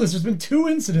he know this? There's been 2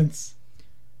 incidents.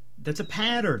 That's a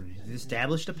pattern. He's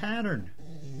established a pattern.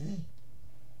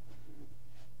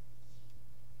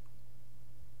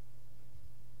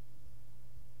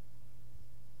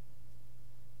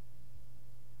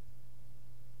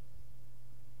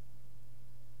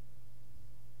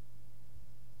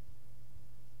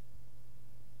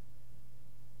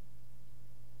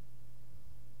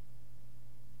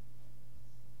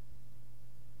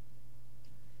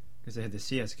 Because they had the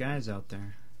CS guys out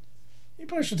there. He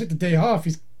probably should take the day off.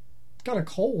 He's got a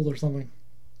cold or something.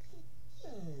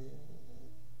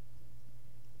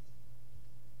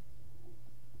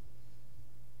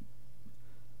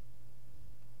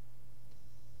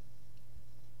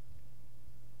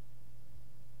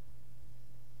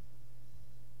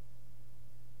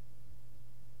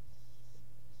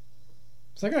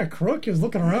 Is that guy a crook? He was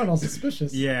looking around all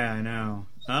suspicious. Yeah, I know.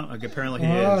 Oh, apparently he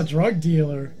Ah, is. drug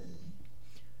dealer.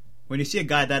 When you see a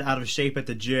guy that out of shape at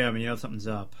the gym, you know something's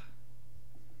up.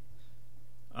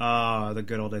 Oh, the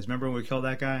good old days. Remember when we killed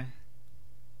that guy?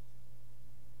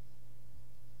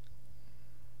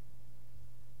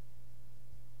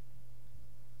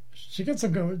 She gets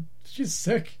some good. She's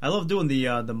sick. I love doing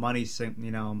the money,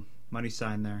 money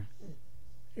sign there.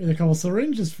 Here's a couple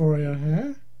syringes for you,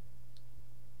 huh?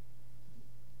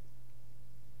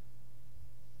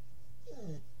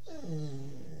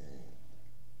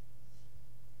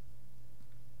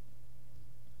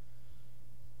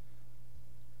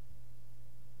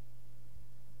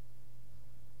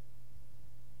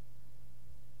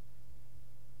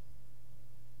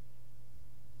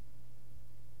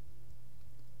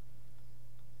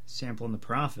 Sampling the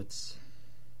profits.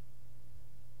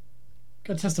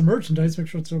 Gotta test the merchandise, make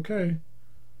sure it's okay.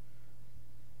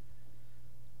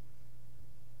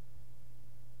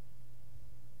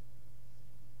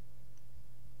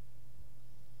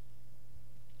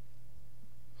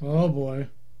 Oh boy.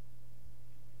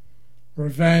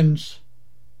 Revenge.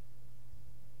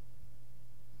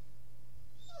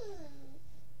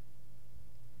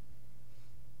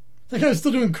 That guy's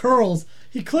still doing curls.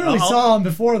 He clearly saw him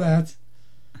before that.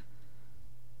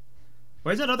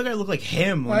 Why does that other guy look like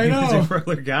him when I he was know. a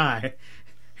regular guy?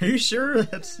 Are you sure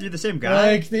you're the same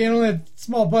guy? Like, they only had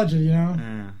small budget, you know?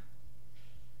 Yeah.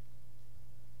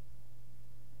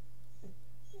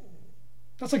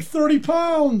 That's like 30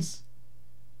 pounds!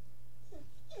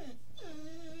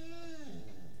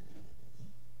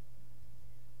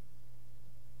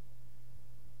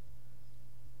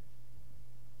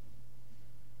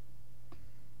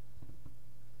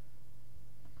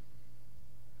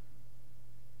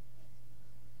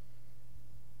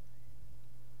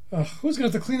 Ugh, who's gonna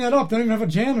have to clean that up? They don't even have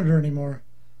a janitor anymore.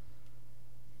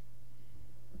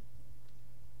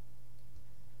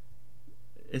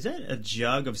 Is that a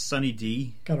jug of Sunny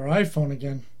D? Got her iPhone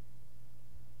again.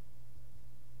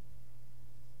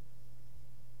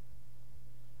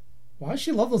 Why does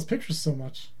she love those pictures so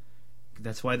much?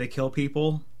 That's why they kill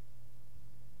people?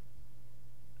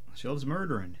 She loves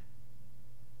murdering.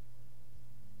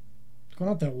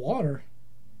 Going out that water.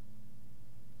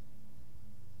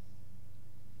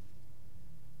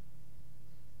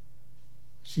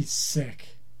 She's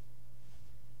sick.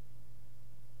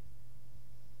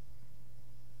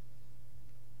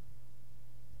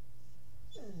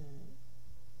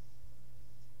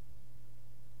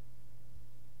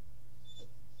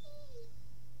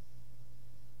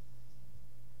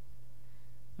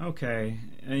 Okay.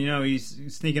 And,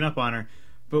 he's sneaking up on her.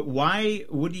 But why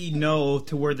would he know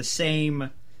to wear the same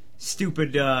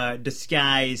stupid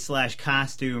disguise /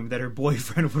 costume that her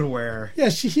boyfriend would wear? Yeah,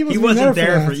 he wasn't, He wasn't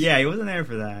there for that. Yeah, he wasn't there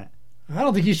for that. I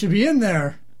don't think he should be in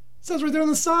there. It says right there on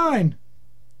the sign.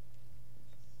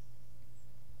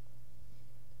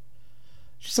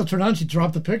 She's so turned on she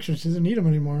dropped the picture. She doesn't need him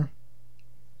anymore.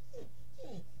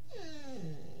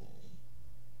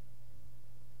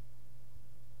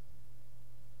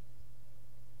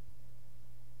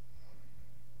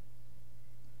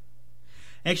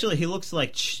 Actually, he looks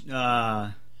like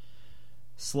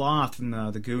Sloth from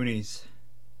the Goonies.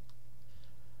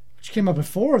 Which came out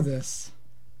before this.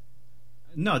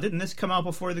 No, didn't this come out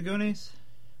before the Goonies?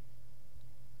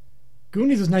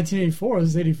 Goonies was 1984. This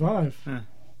is 85. Huh.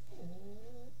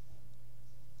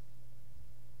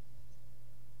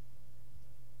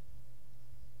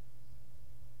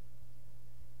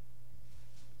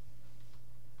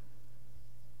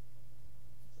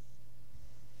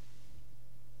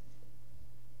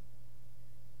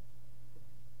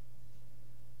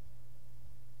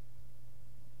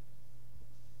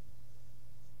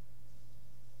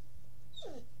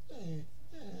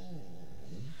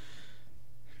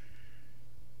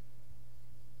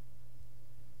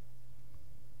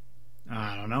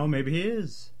 I don't know. Maybe he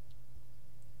is.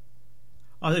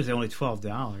 Oh, there's only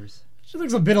 $12. She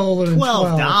looks a bit older than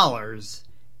 12. $12.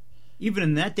 Even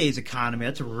in that day's economy,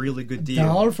 that's a really good deal.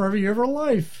 $1 for every year of her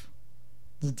life.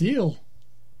 It's a deal.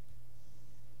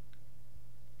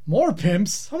 More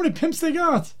pimps? How many pimps they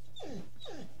got?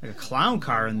 Like a clown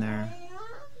car in there.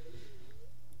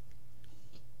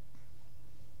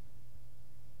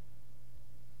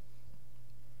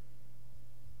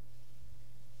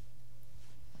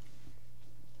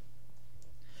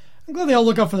 I'm glad they all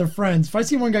look out for their friends. If I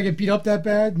see one guy get beat up that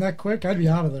bad and that quick, I'd be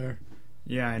out of there.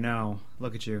 Yeah, I know.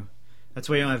 Look at you. That's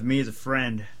why you don't have me as a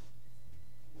friend.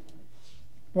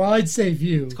 Well, I'd save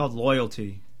you. It's called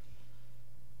loyalty.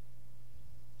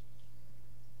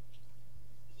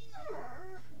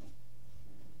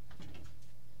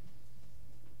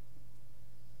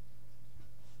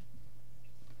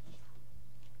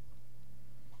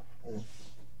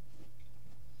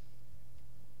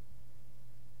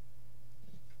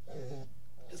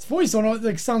 His voice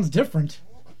sounds different.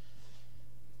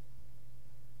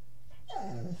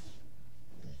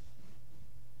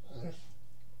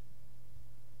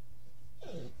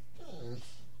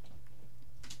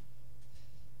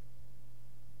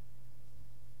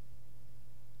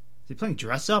 Is he playing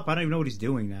dress up? I don't even know what he's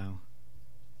doing now.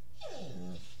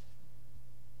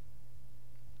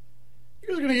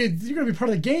 You're gonna be part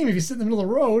of the game if you sit in the middle of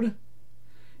the road.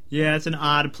 Yeah, it's an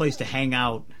odd place to hang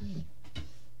out.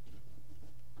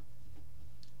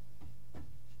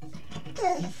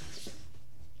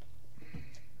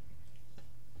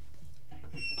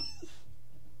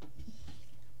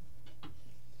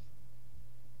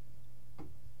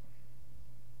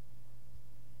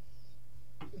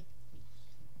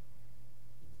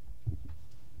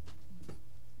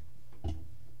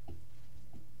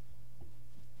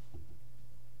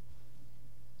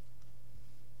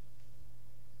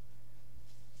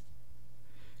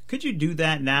 Could you do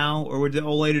that now, or would the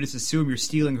old lady just assume you're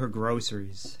stealing her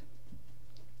groceries?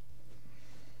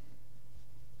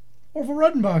 Or for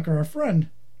Redenbacher, our friend.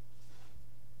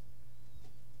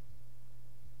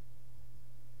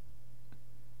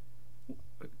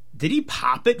 Did he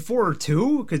pop it for her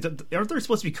too? Because aren't there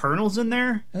supposed to be kernels in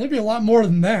there? And there'd be a lot more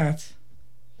than that.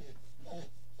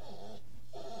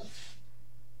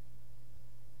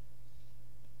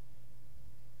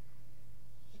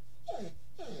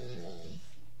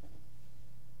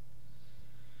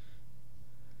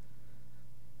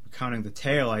 Counting the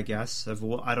tail, I guess.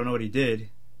 I don't know what he did.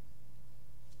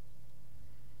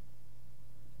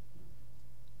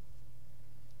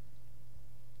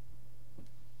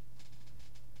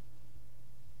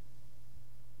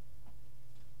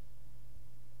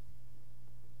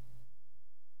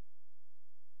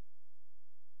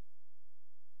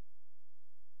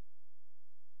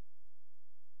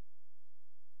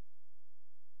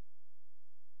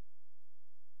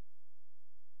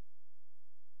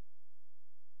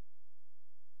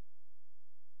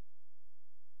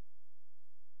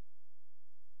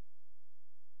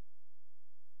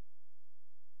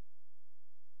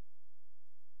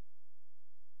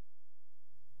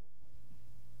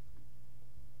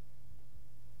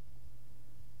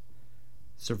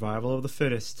 Survival of the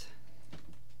fittest.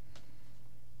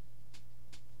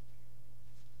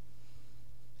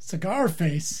 Cigar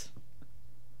face.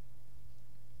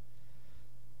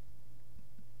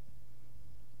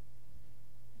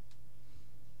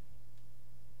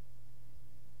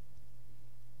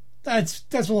 That's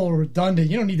a little redundant.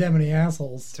 You don't need that many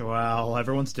assholes. Well,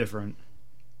 everyone's different.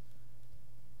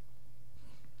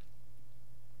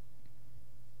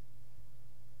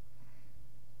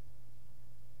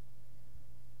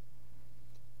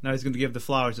 Now he's going to give the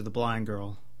flowers to the blind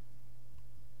girl.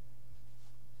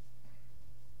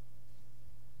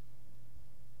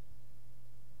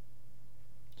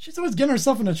 She's always getting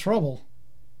herself into trouble.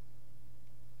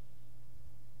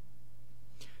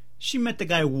 She met the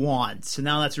guy once, and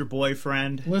now that's her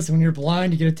boyfriend. Listen, when you're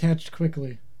blind, you get attached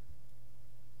quickly.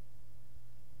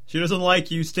 She doesn't like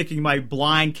you sticking my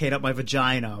blind kid up my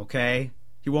vagina, okay?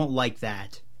 He won't like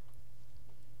that.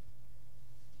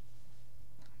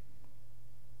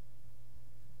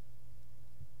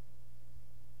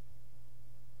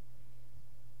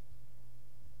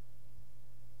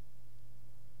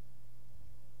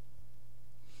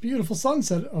 Beautiful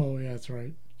sunset. Oh, yeah, that's right.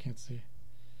 You can't see.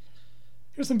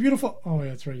 Here's some beautiful... Oh,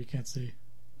 yeah, that's right. You can't see.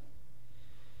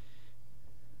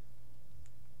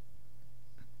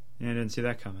 Yeah, I didn't see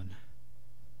that coming.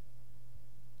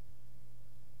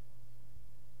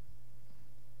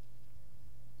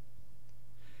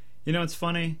 You know, it's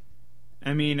funny.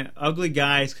 I mean, ugly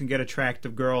guys can get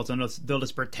attractive girls and they'll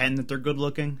just pretend that they're good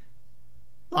looking.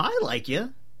 Well, I like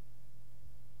you.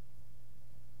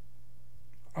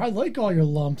 I like all your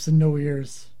lumps and no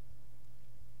ears.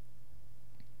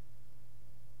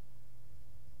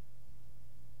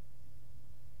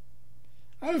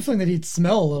 I have a feeling that he'd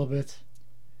smell a little bit.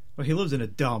 Well, he lives in a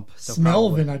dump. So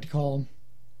Smellvin, I'd call him.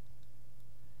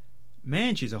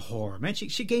 Man, she's a whore. Man,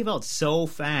 she gave out so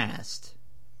fast.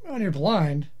 Well, when you're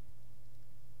blind.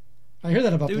 I hear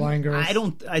that about blind girls.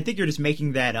 I think you're just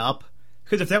making that up.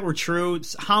 Because if that were true,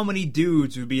 how many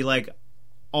dudes would be like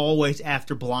always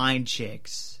after blind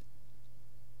chicks?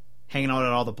 hanging out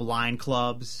at all the blind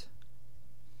clubs.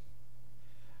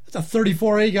 That's a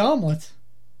 34 egg omelet.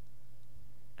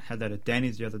 I had that at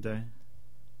Denny's the other day.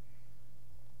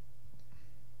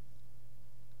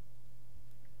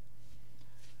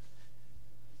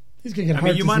 He's gonna get I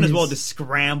heart mean, you might as well disease. just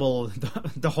scramble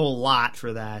the whole lot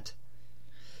for that.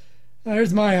 Now,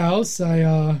 here's my house.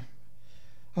 I'm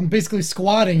basically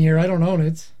squatting here. I don't own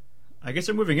it. I guess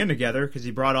they're moving in together because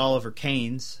he brought all of her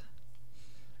canes.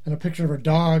 And a picture of her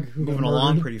dog who got Moving along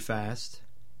murdered. pretty fast.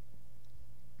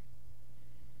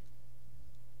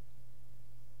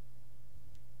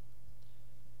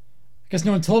 I guess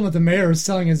no one told him that the mayor is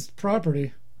selling his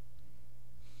property.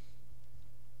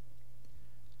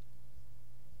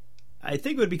 I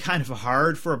think it would be kind of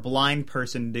hard for a blind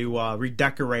person to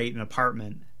redecorate an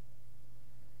apartment.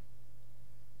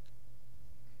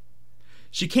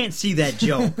 She can't see that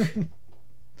joke.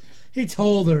 He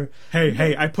told her.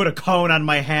 Hey, I put a cone on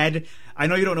my head. I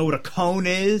know you don't know what a cone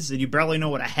is, and you barely know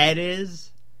what a head is.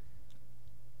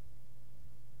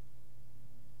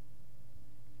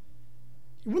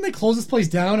 Wouldn't they close this place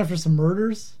down after some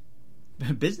murders?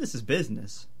 Business is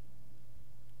business.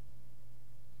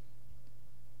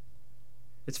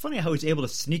 It's funny how he's able to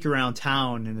sneak around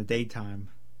town in the daytime.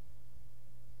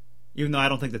 Even though I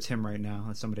don't think that's him right now.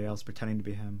 That's somebody else pretending to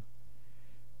be him.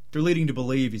 They're leading to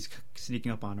believe he's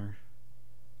sneaking up on her.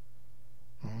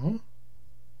 Uh-huh.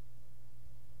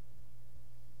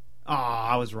 Oh,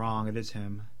 I was wrong. It is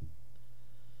him.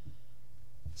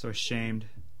 So ashamed.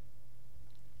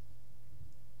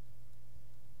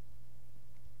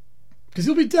 Because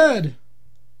he'll be dead.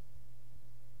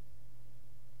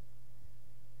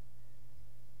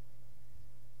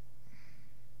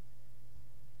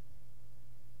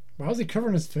 Why was he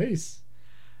covering his face?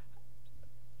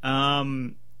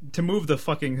 To move the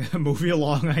fucking movie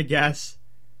along, I guess.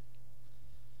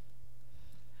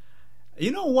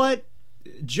 You know what?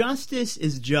 Justice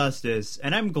is justice,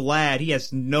 and I'm glad he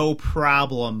has no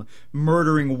problem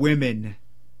murdering women.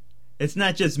 It's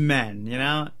not just men, you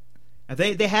know?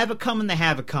 If they have it coming, they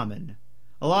have it coming.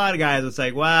 A lot of guys, it's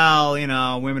like, well, you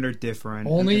know, women are different.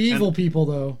 Only And- evil people,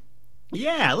 though.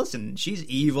 Yeah, listen, she's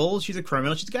evil, she's a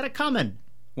criminal, she's got it coming.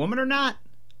 Woman or not.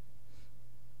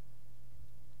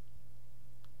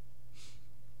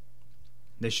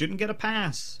 They shouldn't get a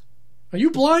pass. Are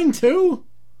you blind, too?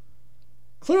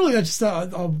 Clearly, that's just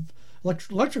a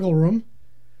electrical room.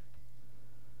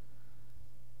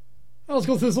 Oh, let's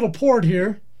go through this little port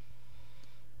here.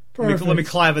 Perfect. Let me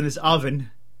climb in this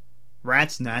oven.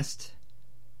 Rat's nest.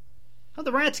 How'd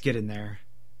the rats get in there?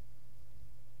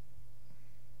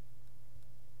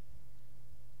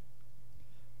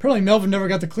 Apparently, Melvin never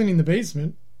got to cleaning the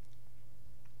basement.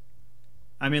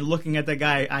 I mean, looking at that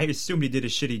guy, I assumed he did a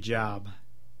shitty job.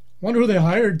 Wonder who they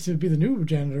hired to be the new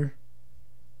janitor.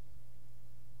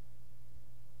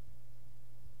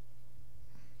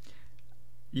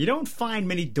 You don't find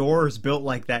many doors built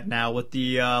like that now with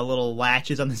the little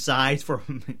latches on the sides for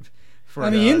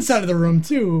On the inside of the room,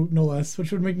 too, no less,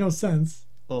 which would make no sense.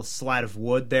 little slat of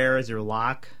wood there as your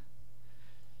lock.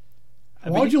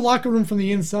 Why would you lock a room from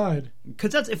the inside?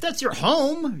 Because if that's your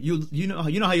home, you know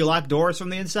how you lock doors from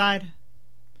the inside.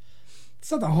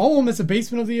 It's not the home, it's the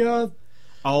basement of the,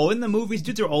 Oh, in the movies,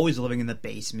 dudes are always living in the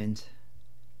basement.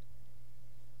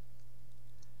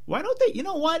 Why don't they? You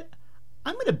know what?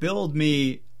 I'm gonna build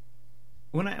me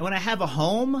when I have a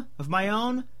home of my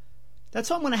own. That's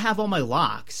how I'm gonna have all my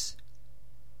locks.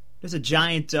 There's a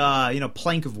giant,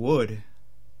 plank of wood.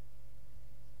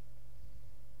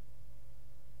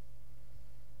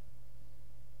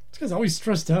 This guy's always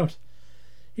stressed out.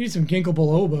 He needs some ginkgo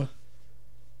biloba.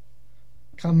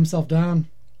 Calm himself down.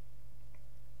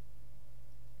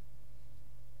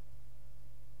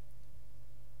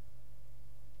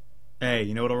 Hey,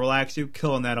 you know what'll relax you?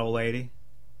 Killing that old lady.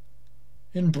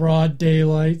 In broad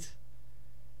daylight.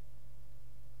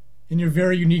 In your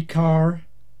very unique car.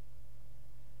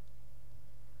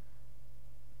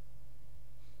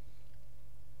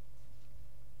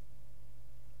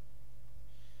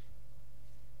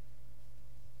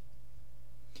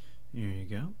 There you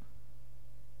go.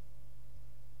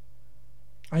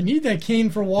 I need that cane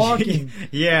for walking.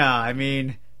 Yeah, I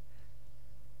mean...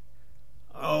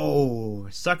 Oh,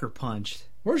 sucker punched.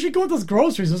 Where's she going with those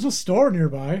groceries? There's no store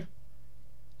nearby.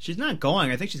 She's not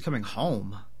going. I think she's coming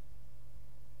home.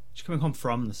 She's coming home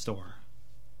from the store.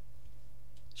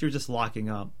 She was just locking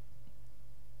up.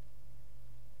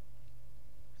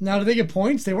 Now, do they get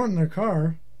points? They weren't in their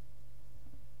car.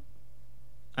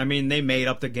 I mean, they made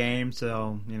up the game,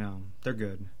 so, they're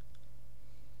good.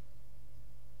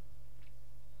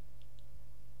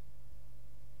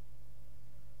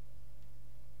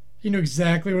 He knew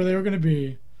exactly where they were going to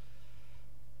be.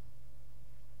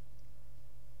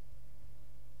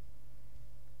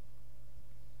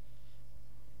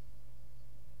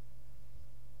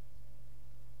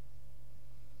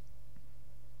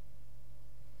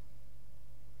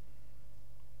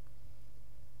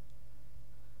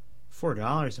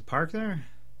 $4 to park there?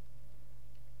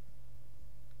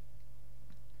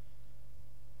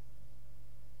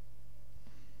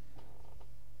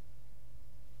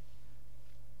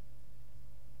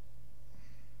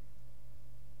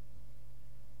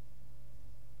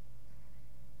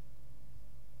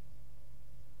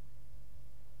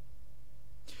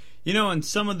 You know, in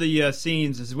some of the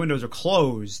scenes, his windows are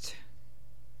closed.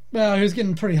 Well, he was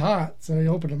getting pretty hot, so he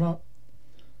opened them up.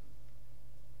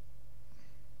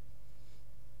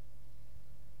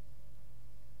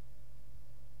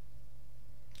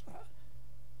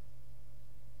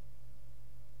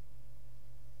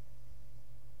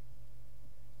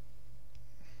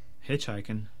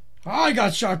 Hitchhiking. I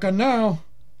got shotgun now.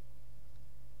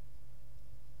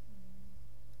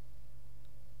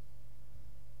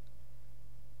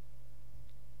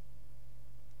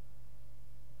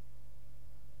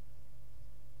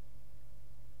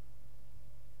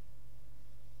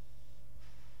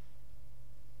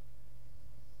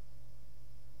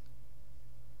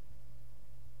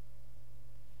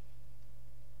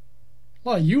 A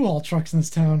lot of U-Haul trucks in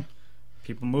this town.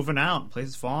 People moving out.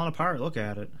 Places falling apart. Look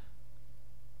at it.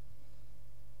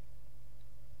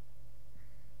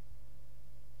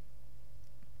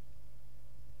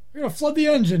 You're gonna flood the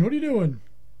engine. What are you doing?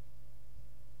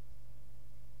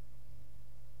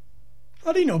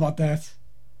 How do you know about that?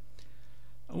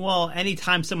 Well,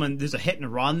 anytime there's a hit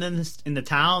and run in the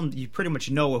town, you pretty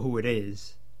much know who it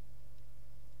is.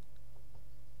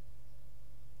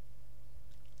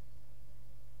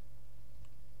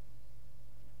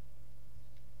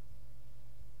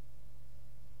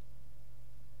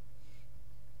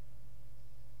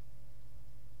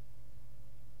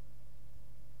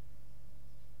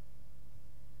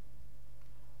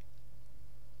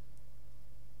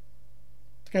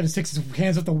 The guy just takes his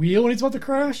hands off the wheel when he's about to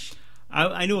crash.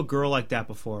 I knew a girl like that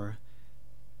before.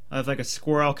 If like a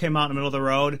squirrel came out in the middle of the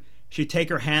road, she'd take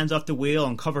her hands off the wheel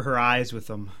and cover her eyes with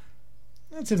them.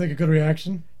 That seems like a good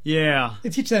reaction. Yeah. They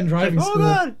teach that in driving like, school. Oh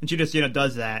God! And she just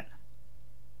does that.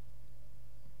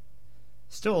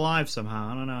 Still alive somehow.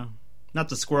 I don't know. Not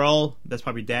the squirrel. That's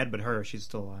probably dead, but her. She's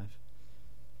still alive.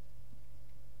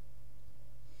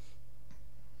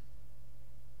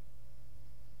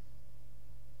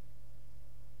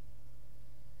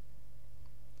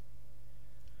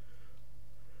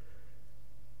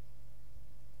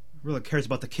 Really cares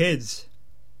about the kids.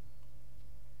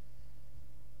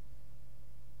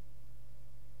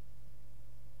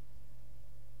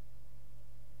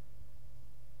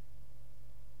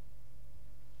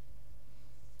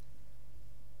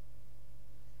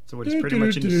 So what, he's pretty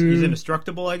much he's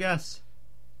indestructible, I guess.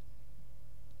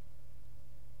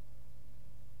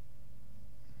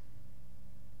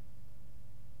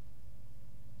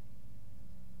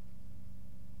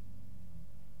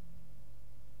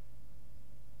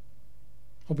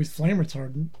 Hope he's flame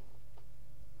retardant.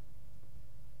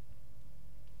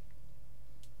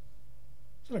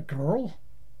 Is that a girl?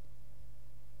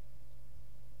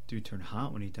 Dude turned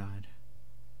hot when he died.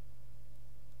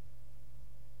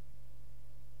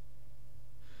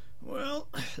 Well,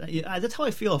 that's how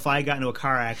I feel if I got into a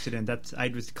car accident.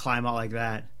 I'd just climb out like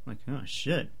that. Like, oh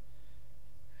shit.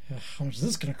 Yeah, how much is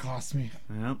this gonna cost me?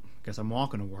 Well, guess I'm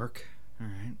walking to work. All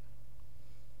right.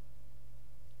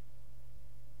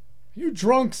 Are you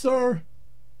drunk, sir?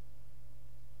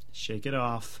 Shake it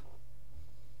off.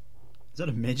 Is that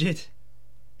a midget?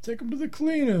 Take him to the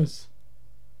cleaners.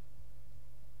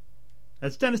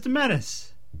 That's Dennis the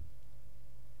Menace.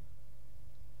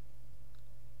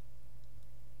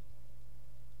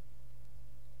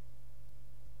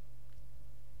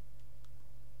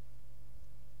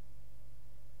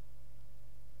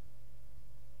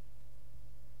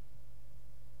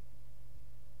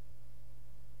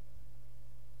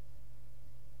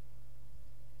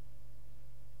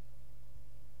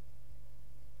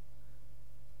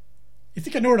 You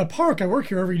think I know where to park? I work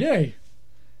here every day.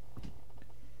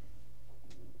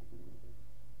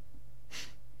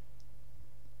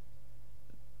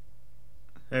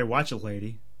 Hey, watch it,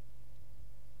 lady.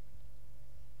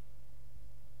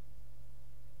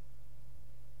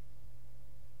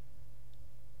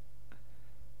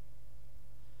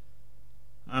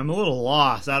 I'm a little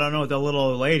lost. I don't know what the little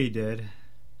old lady did.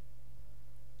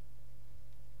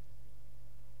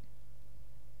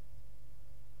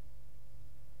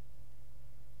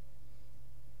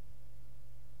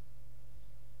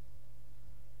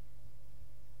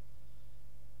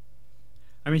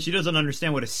 I mean, she doesn't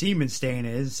understand what a semen stain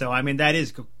is, so I mean that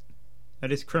is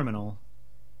criminal.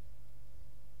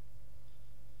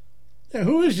 Yeah,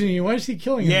 who is she? Why is he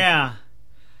killing him? Yeah.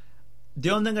 The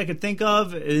only thing I could think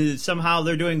of is somehow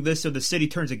they're doing this so the city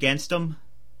turns against them.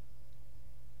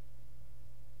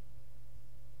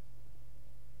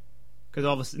 Because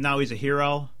all of a sudden now he's a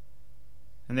hero,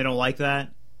 and they don't like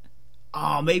that.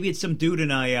 Oh, maybe it's some dude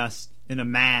in a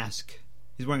mask.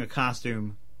 He's wearing a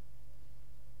costume.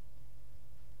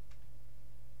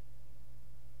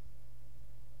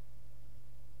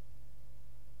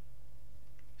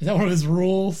 Is that one of his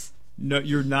rules? No,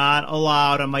 you're not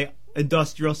allowed on my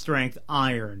industrial strength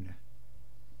iron.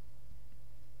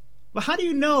 But how do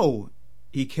you know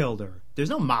he killed her? There's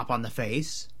no mop on the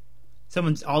face. All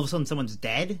of a sudden someone's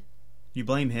dead? You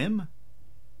blame him?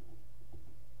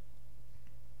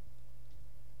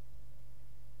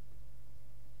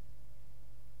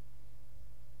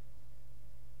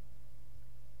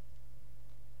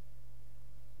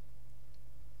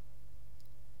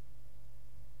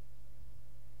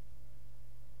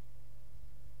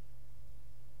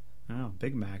 Oh,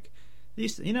 Big Mac.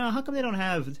 How come they don't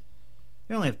have...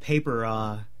 They only have paper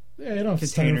Yeah, you don't have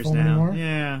containers styrofoam now. anymore.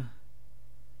 Yeah.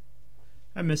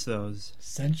 I miss those.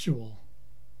 Sensual.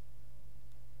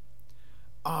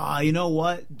 You know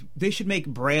what? They should make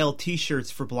Braille t-shirts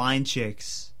for blind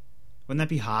chicks. Wouldn't that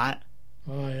be hot?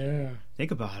 Oh, yeah.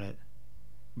 Think about it.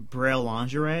 Braille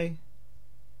lingerie?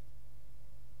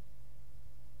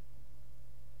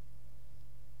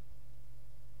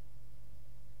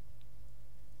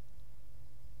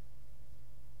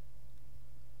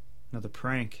 Another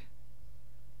prank.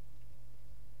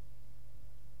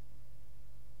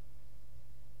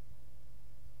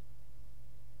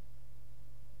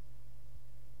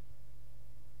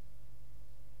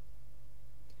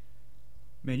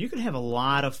 Man, you could have a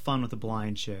lot of fun with a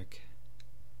blind chick.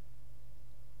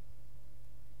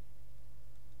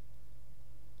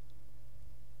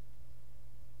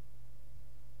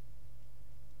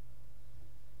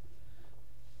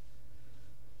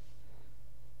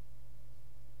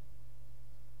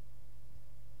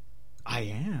 I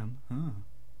am? Huh.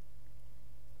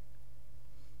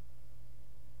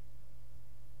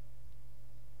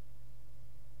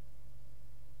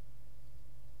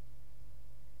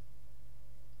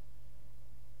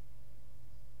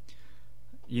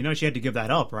 You know she had to give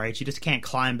that up, right? She just can't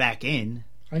climb back in.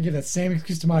 I gave that same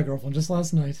excuse to my girlfriend just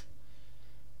last night.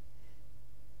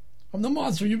 I'm the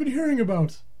monster you've been hearing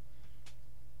about.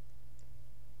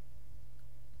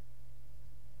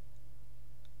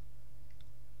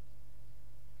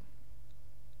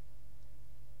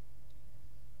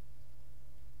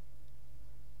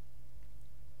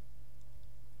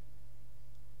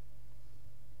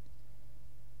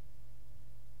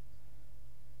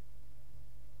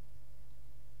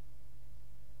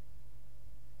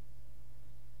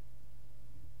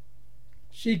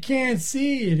 She can't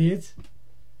see, idiot.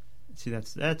 See,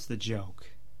 that's the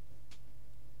joke.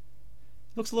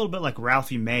 Looks a little bit like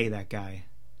Ralphie May, that guy.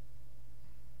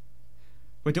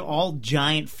 But do all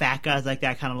giant fat guys like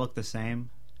that kind of look the same?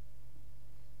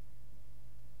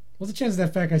 What's the chance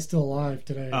that fat guy's still alive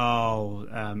today? Oh,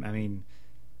 I mean,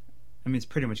 it's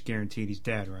pretty much guaranteed he's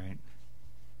dead, right?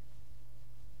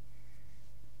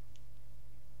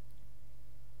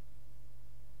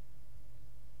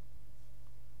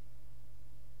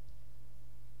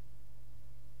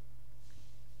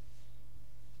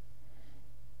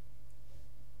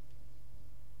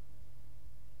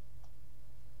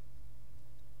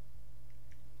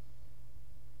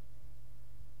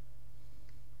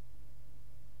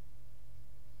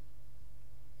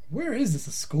 Where is this?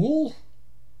 A school?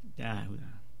 Yeah.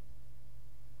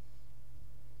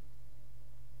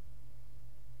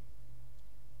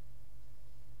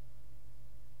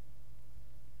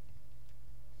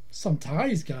 Some tie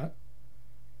he's got.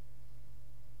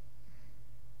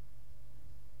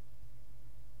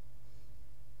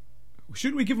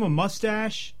 Shouldn't we give him a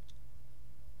mustache?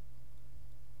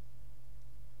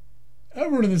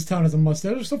 Everyone in this town has a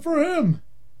mustache except for him.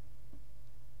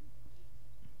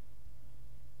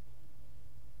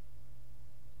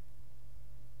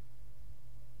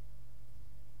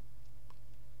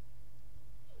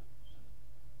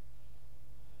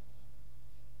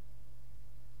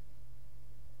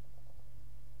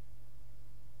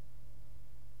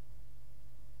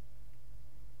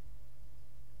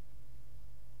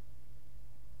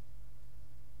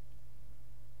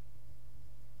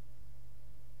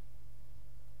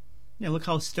 Yeah, look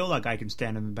how still that guy can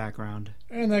stand in the background.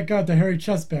 And that got the hairy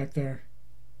chest back there.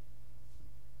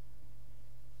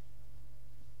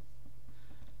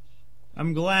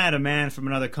 I'm glad a man from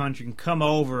another country can come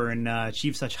over and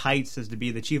achieve such heights as to be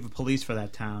the chief of police for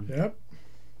that town. Yep.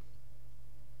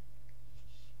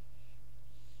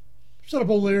 Shut up,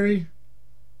 O'Leary.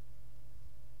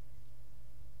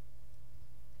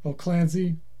 Oh,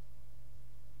 Clancy.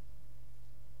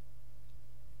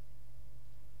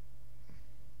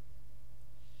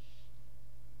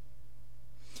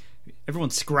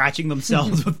 Everyone's scratching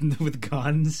themselves with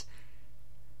guns.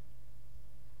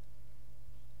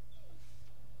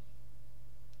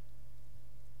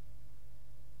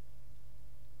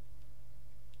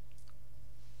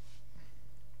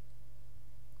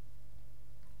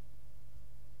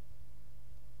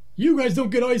 You guys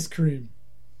don't get ice cream.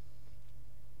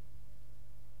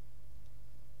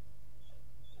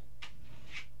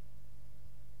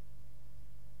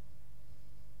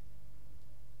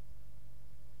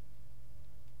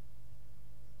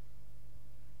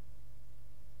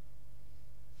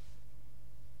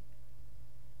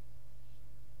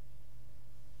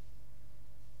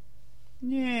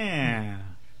 Yeah.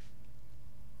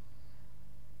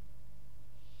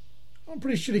 I'm a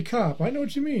pretty shitty cop. I know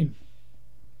what you mean.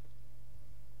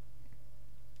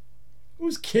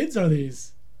 Whose kids are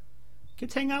these?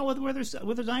 Kids hang out with where there's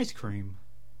ice cream.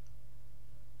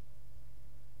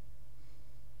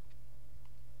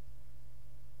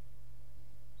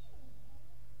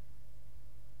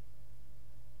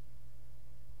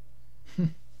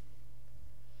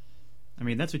 I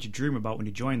mean, that's what you dream about when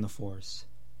you join the Force.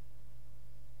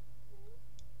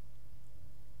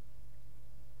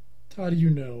 How do you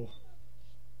know?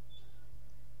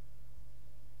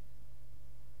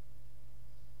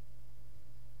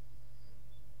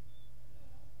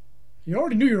 You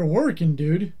already knew you were working,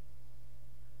 dude.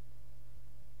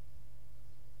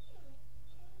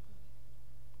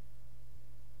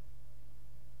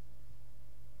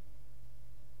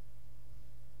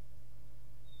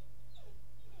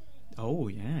 Oh,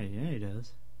 yeah, he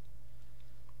does.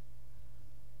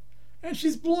 And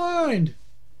she's blind.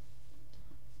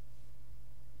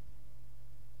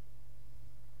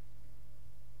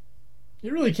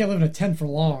 You really can't live in a tent for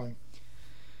long.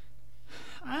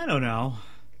 I don't know.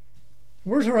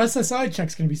 Where's her SSI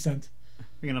checks going to be sent?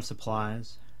 Bring enough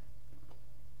supplies.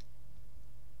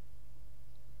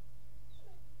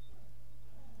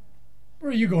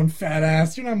 Where are you going, fat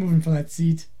ass? You're not moving from that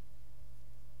seat.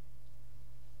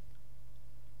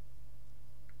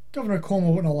 Governor Cuomo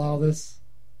wouldn't allow this.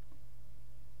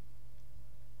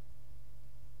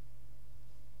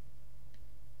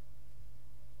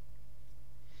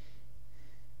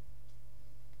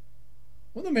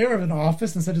 Wasn't the mayor of an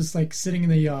office instead of just like sitting in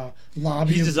the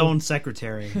lobby? He's his own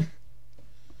secretary.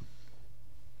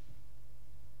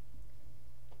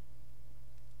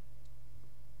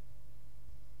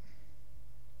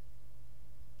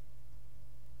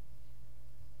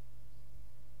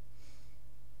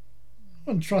 I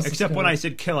wouldn't trust this Except guy. when I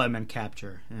said kill, I meant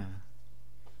capture. Yeah.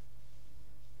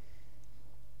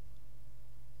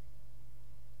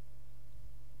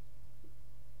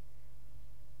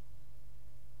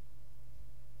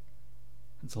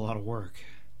 It's a lot of work.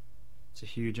 It's a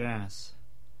huge ass.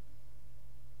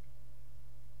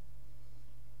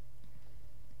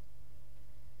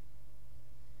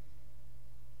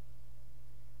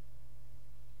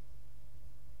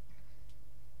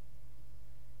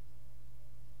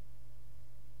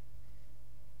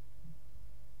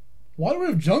 Why do we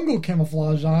have jungle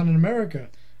camouflage on in America?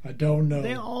 I don't know.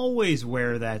 They always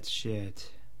wear that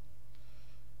shit.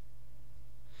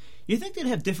 You think they'd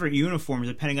have different uniforms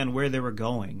depending on where they were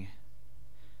going?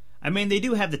 I mean, they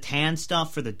do have the tan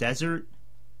stuff for the desert.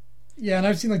 Yeah, and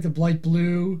I've seen like the light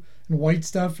blue and white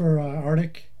stuff for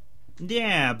Arctic.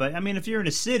 Yeah, but I mean, if you're in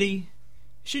a city,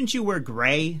 shouldn't you wear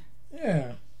gray?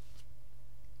 Yeah.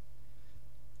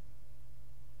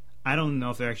 I don't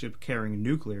know if they're actually carrying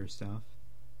nuclear stuff.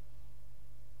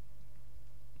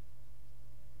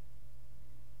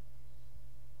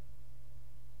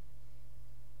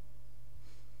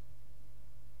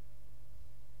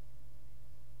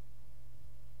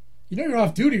 You know you're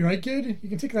off duty, right, kid? You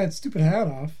can take that stupid hat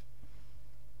off.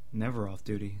 Never off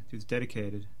duty. Dude's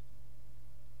dedicated.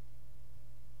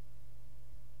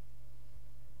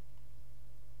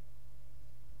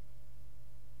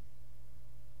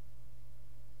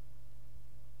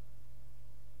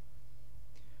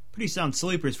 Pretty sound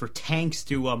sleepers for tanks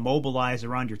to mobilize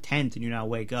around your tent and you not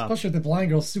wake up. Especially if the blind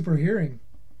girl's super hearing.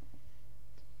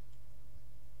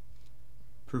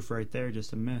 Proof right there,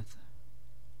 just a myth.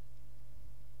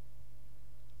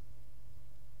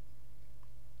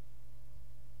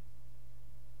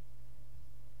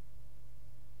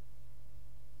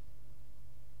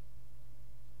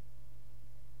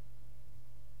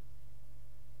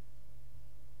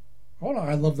 Oh no,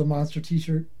 I love the monster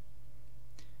t-shirt.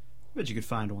 Bet you could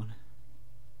find one.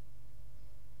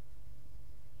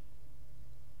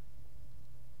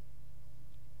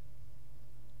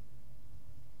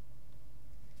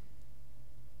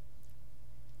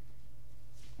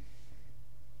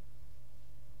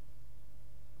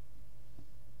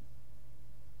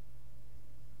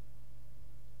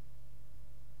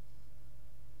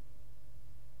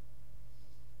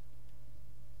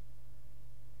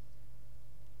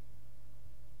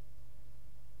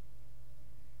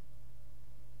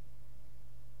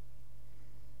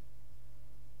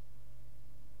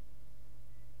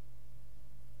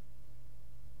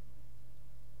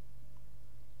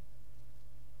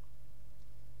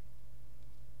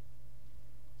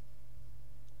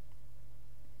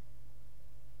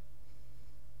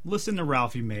 Listen to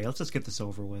Ralphie May. Let's just get this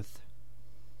over with.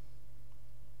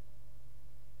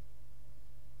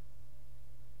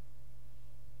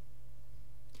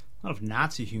 A lot of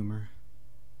Nazi humor.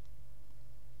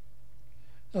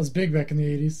 That was big back in the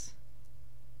 80s.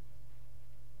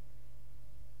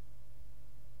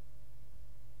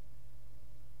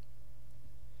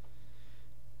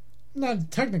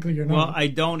 Not technically, you're not. Well, I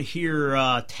don't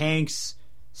hear tanks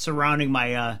surrounding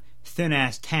my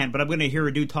thin-ass tent, but I'm going to hear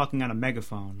a dude talking on a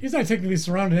megaphone. He's not technically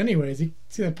surrounded anyways. You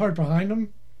see that part behind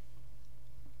him?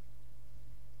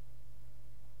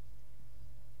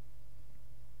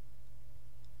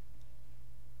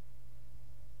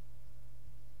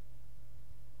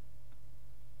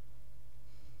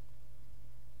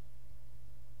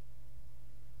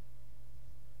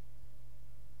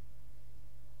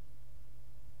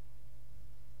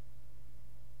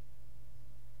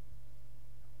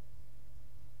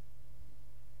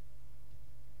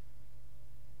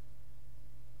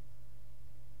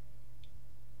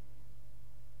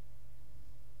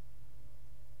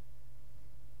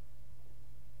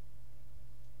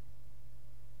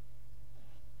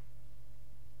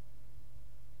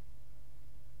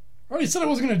 I already said I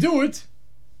wasn't going to do it.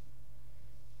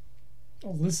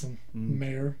 Oh, listen,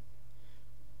 Mayor.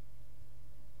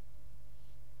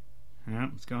 Yeah,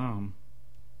 let's go home.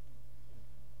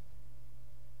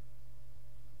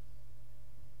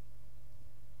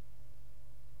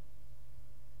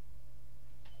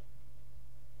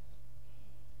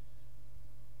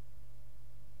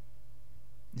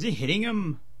 Is he hitting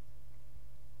him?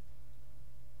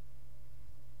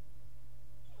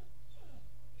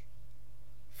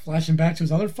 Flashing back to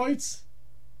his other fights?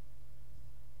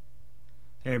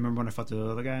 Hey, remember when I fought the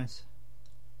other guys?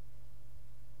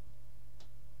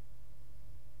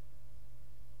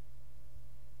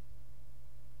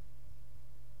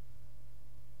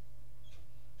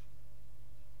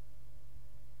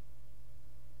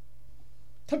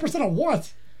 %10 of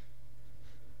what?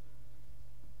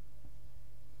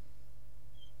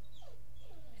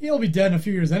 He'll be dead in a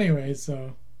few years anyway,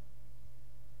 so...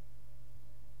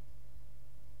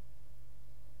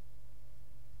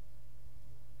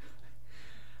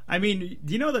 I mean,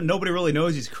 do you know that nobody really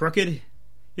knows he's crooked?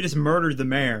 He just murdered the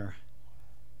mayor.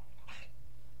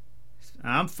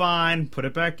 I'm fine. Put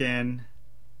it back in.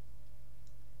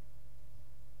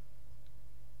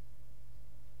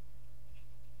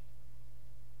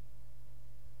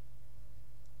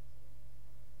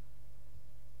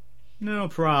 No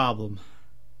problem.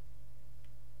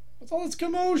 What's all this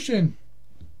commotion?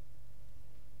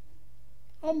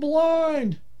 I'm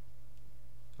blind.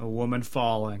 A woman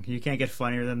falling. You can't get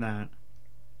funnier than that.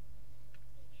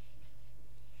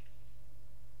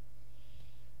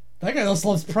 That guy also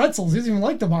loves pretzels. He doesn't even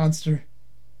like the monster.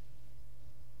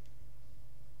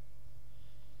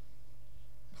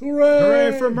 Hooray!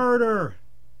 Hooray for murder!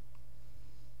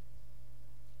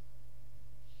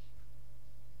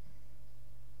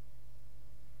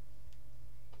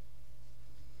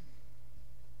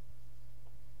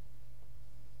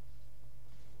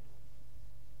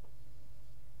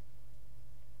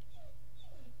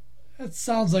 That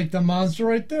sounds like the monster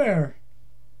right there.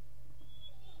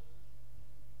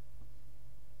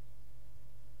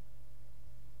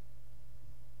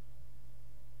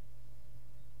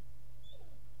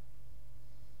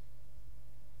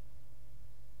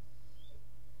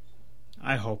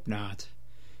 I hope not.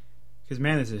 Because,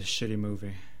 man, this is a shitty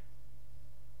movie.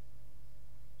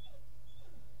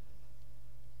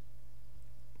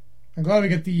 I'm glad we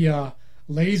get the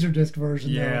Laserdisc version,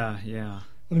 Yeah, though. yeah.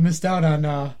 Would have missed out on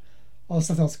all the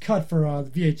stuff that was cut for the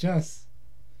VHS.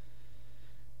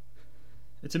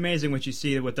 It's amazing what you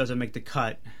see what doesn't make the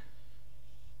cut.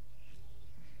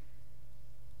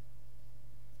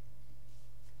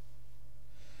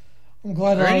 I'm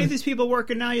glad. Are any of these people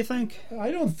working now, you think?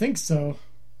 I don't think so.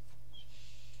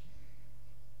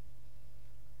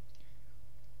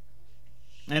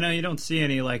 I know you don't see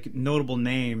any, like, notable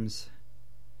names.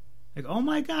 Like, oh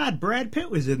my god, Brad Pitt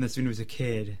was in this when he was a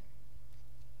kid.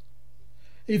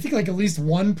 You think like at least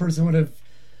one person would have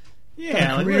Yeah,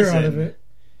 got a like, career listen, out of it.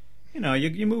 You know,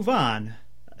 you move on.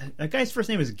 That guy's first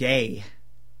name is Gay.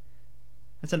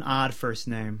 That's an odd first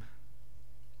name.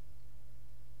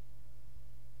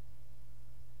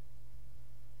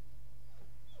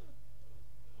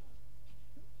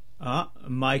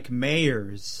 Mike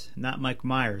Myers. Not Mike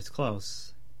Myers.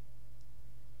 Close.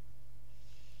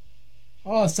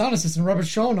 Oh, sound assistant Robert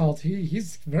Schoenholt.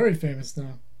 He's very famous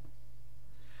now.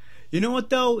 You know what,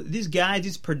 though? These guys,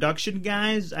 these production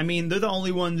guys, I mean, they're the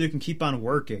only ones who can keep on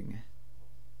working.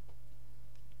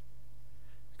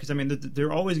 Because, I mean,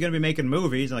 they're always going to be making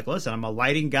movies. Like, listen, I'm a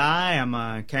lighting guy. I'm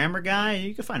a camera guy.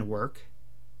 You can find work.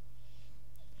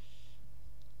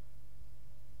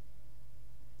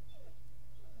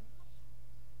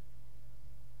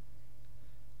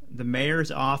 The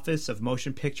Mayor's Office of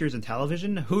Motion Pictures and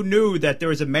Television? Who knew that there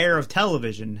was a mayor of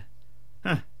television?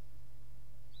 Huh.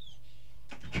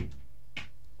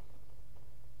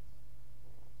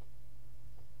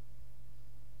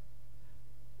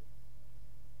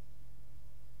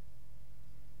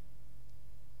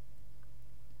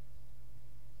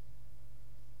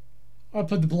 I'll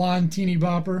put the blonde teeny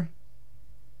bopper.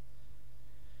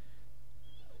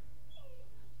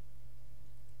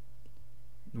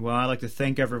 Well, I'd like to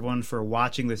thank everyone for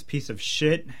watching this piece of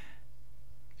shit.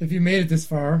 If you made it this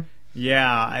far.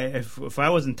 Yeah, if I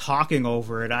wasn't talking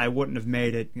over it, I wouldn't have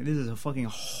made it. This is a fucking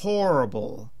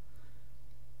horrible,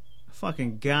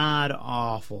 fucking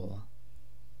god-awful.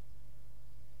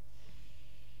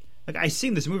 Like, I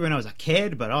seen this movie when I was a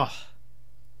kid, but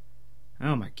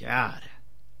oh my god.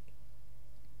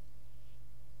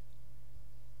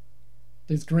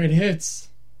 These great hits.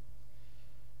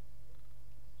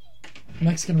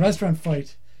 Mexican restaurant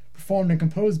fight, performed and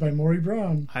composed by Maury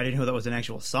Brown. I didn't know that was an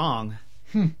actual song.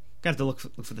 Got to look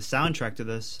for the soundtrack to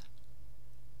this.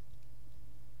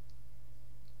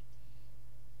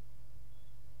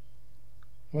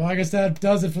 Well, I guess that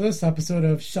does it for this episode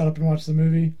of Shut Up and Watch the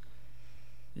Movie.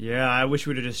 Yeah, I wish we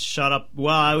would have just shut up.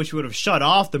 Well, I wish we would have shut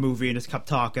off the movie and just kept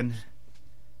talking.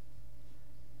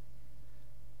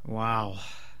 Wow.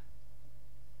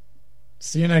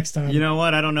 See you next time. You know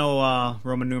what? I don't know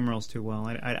Roman numerals too well.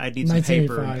 I need some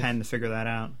paper 1985. and pen to figure that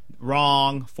out.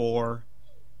 Wrong. 4.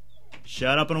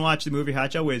 Shut up and watch the movie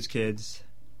Hot Shot Whiz Kids.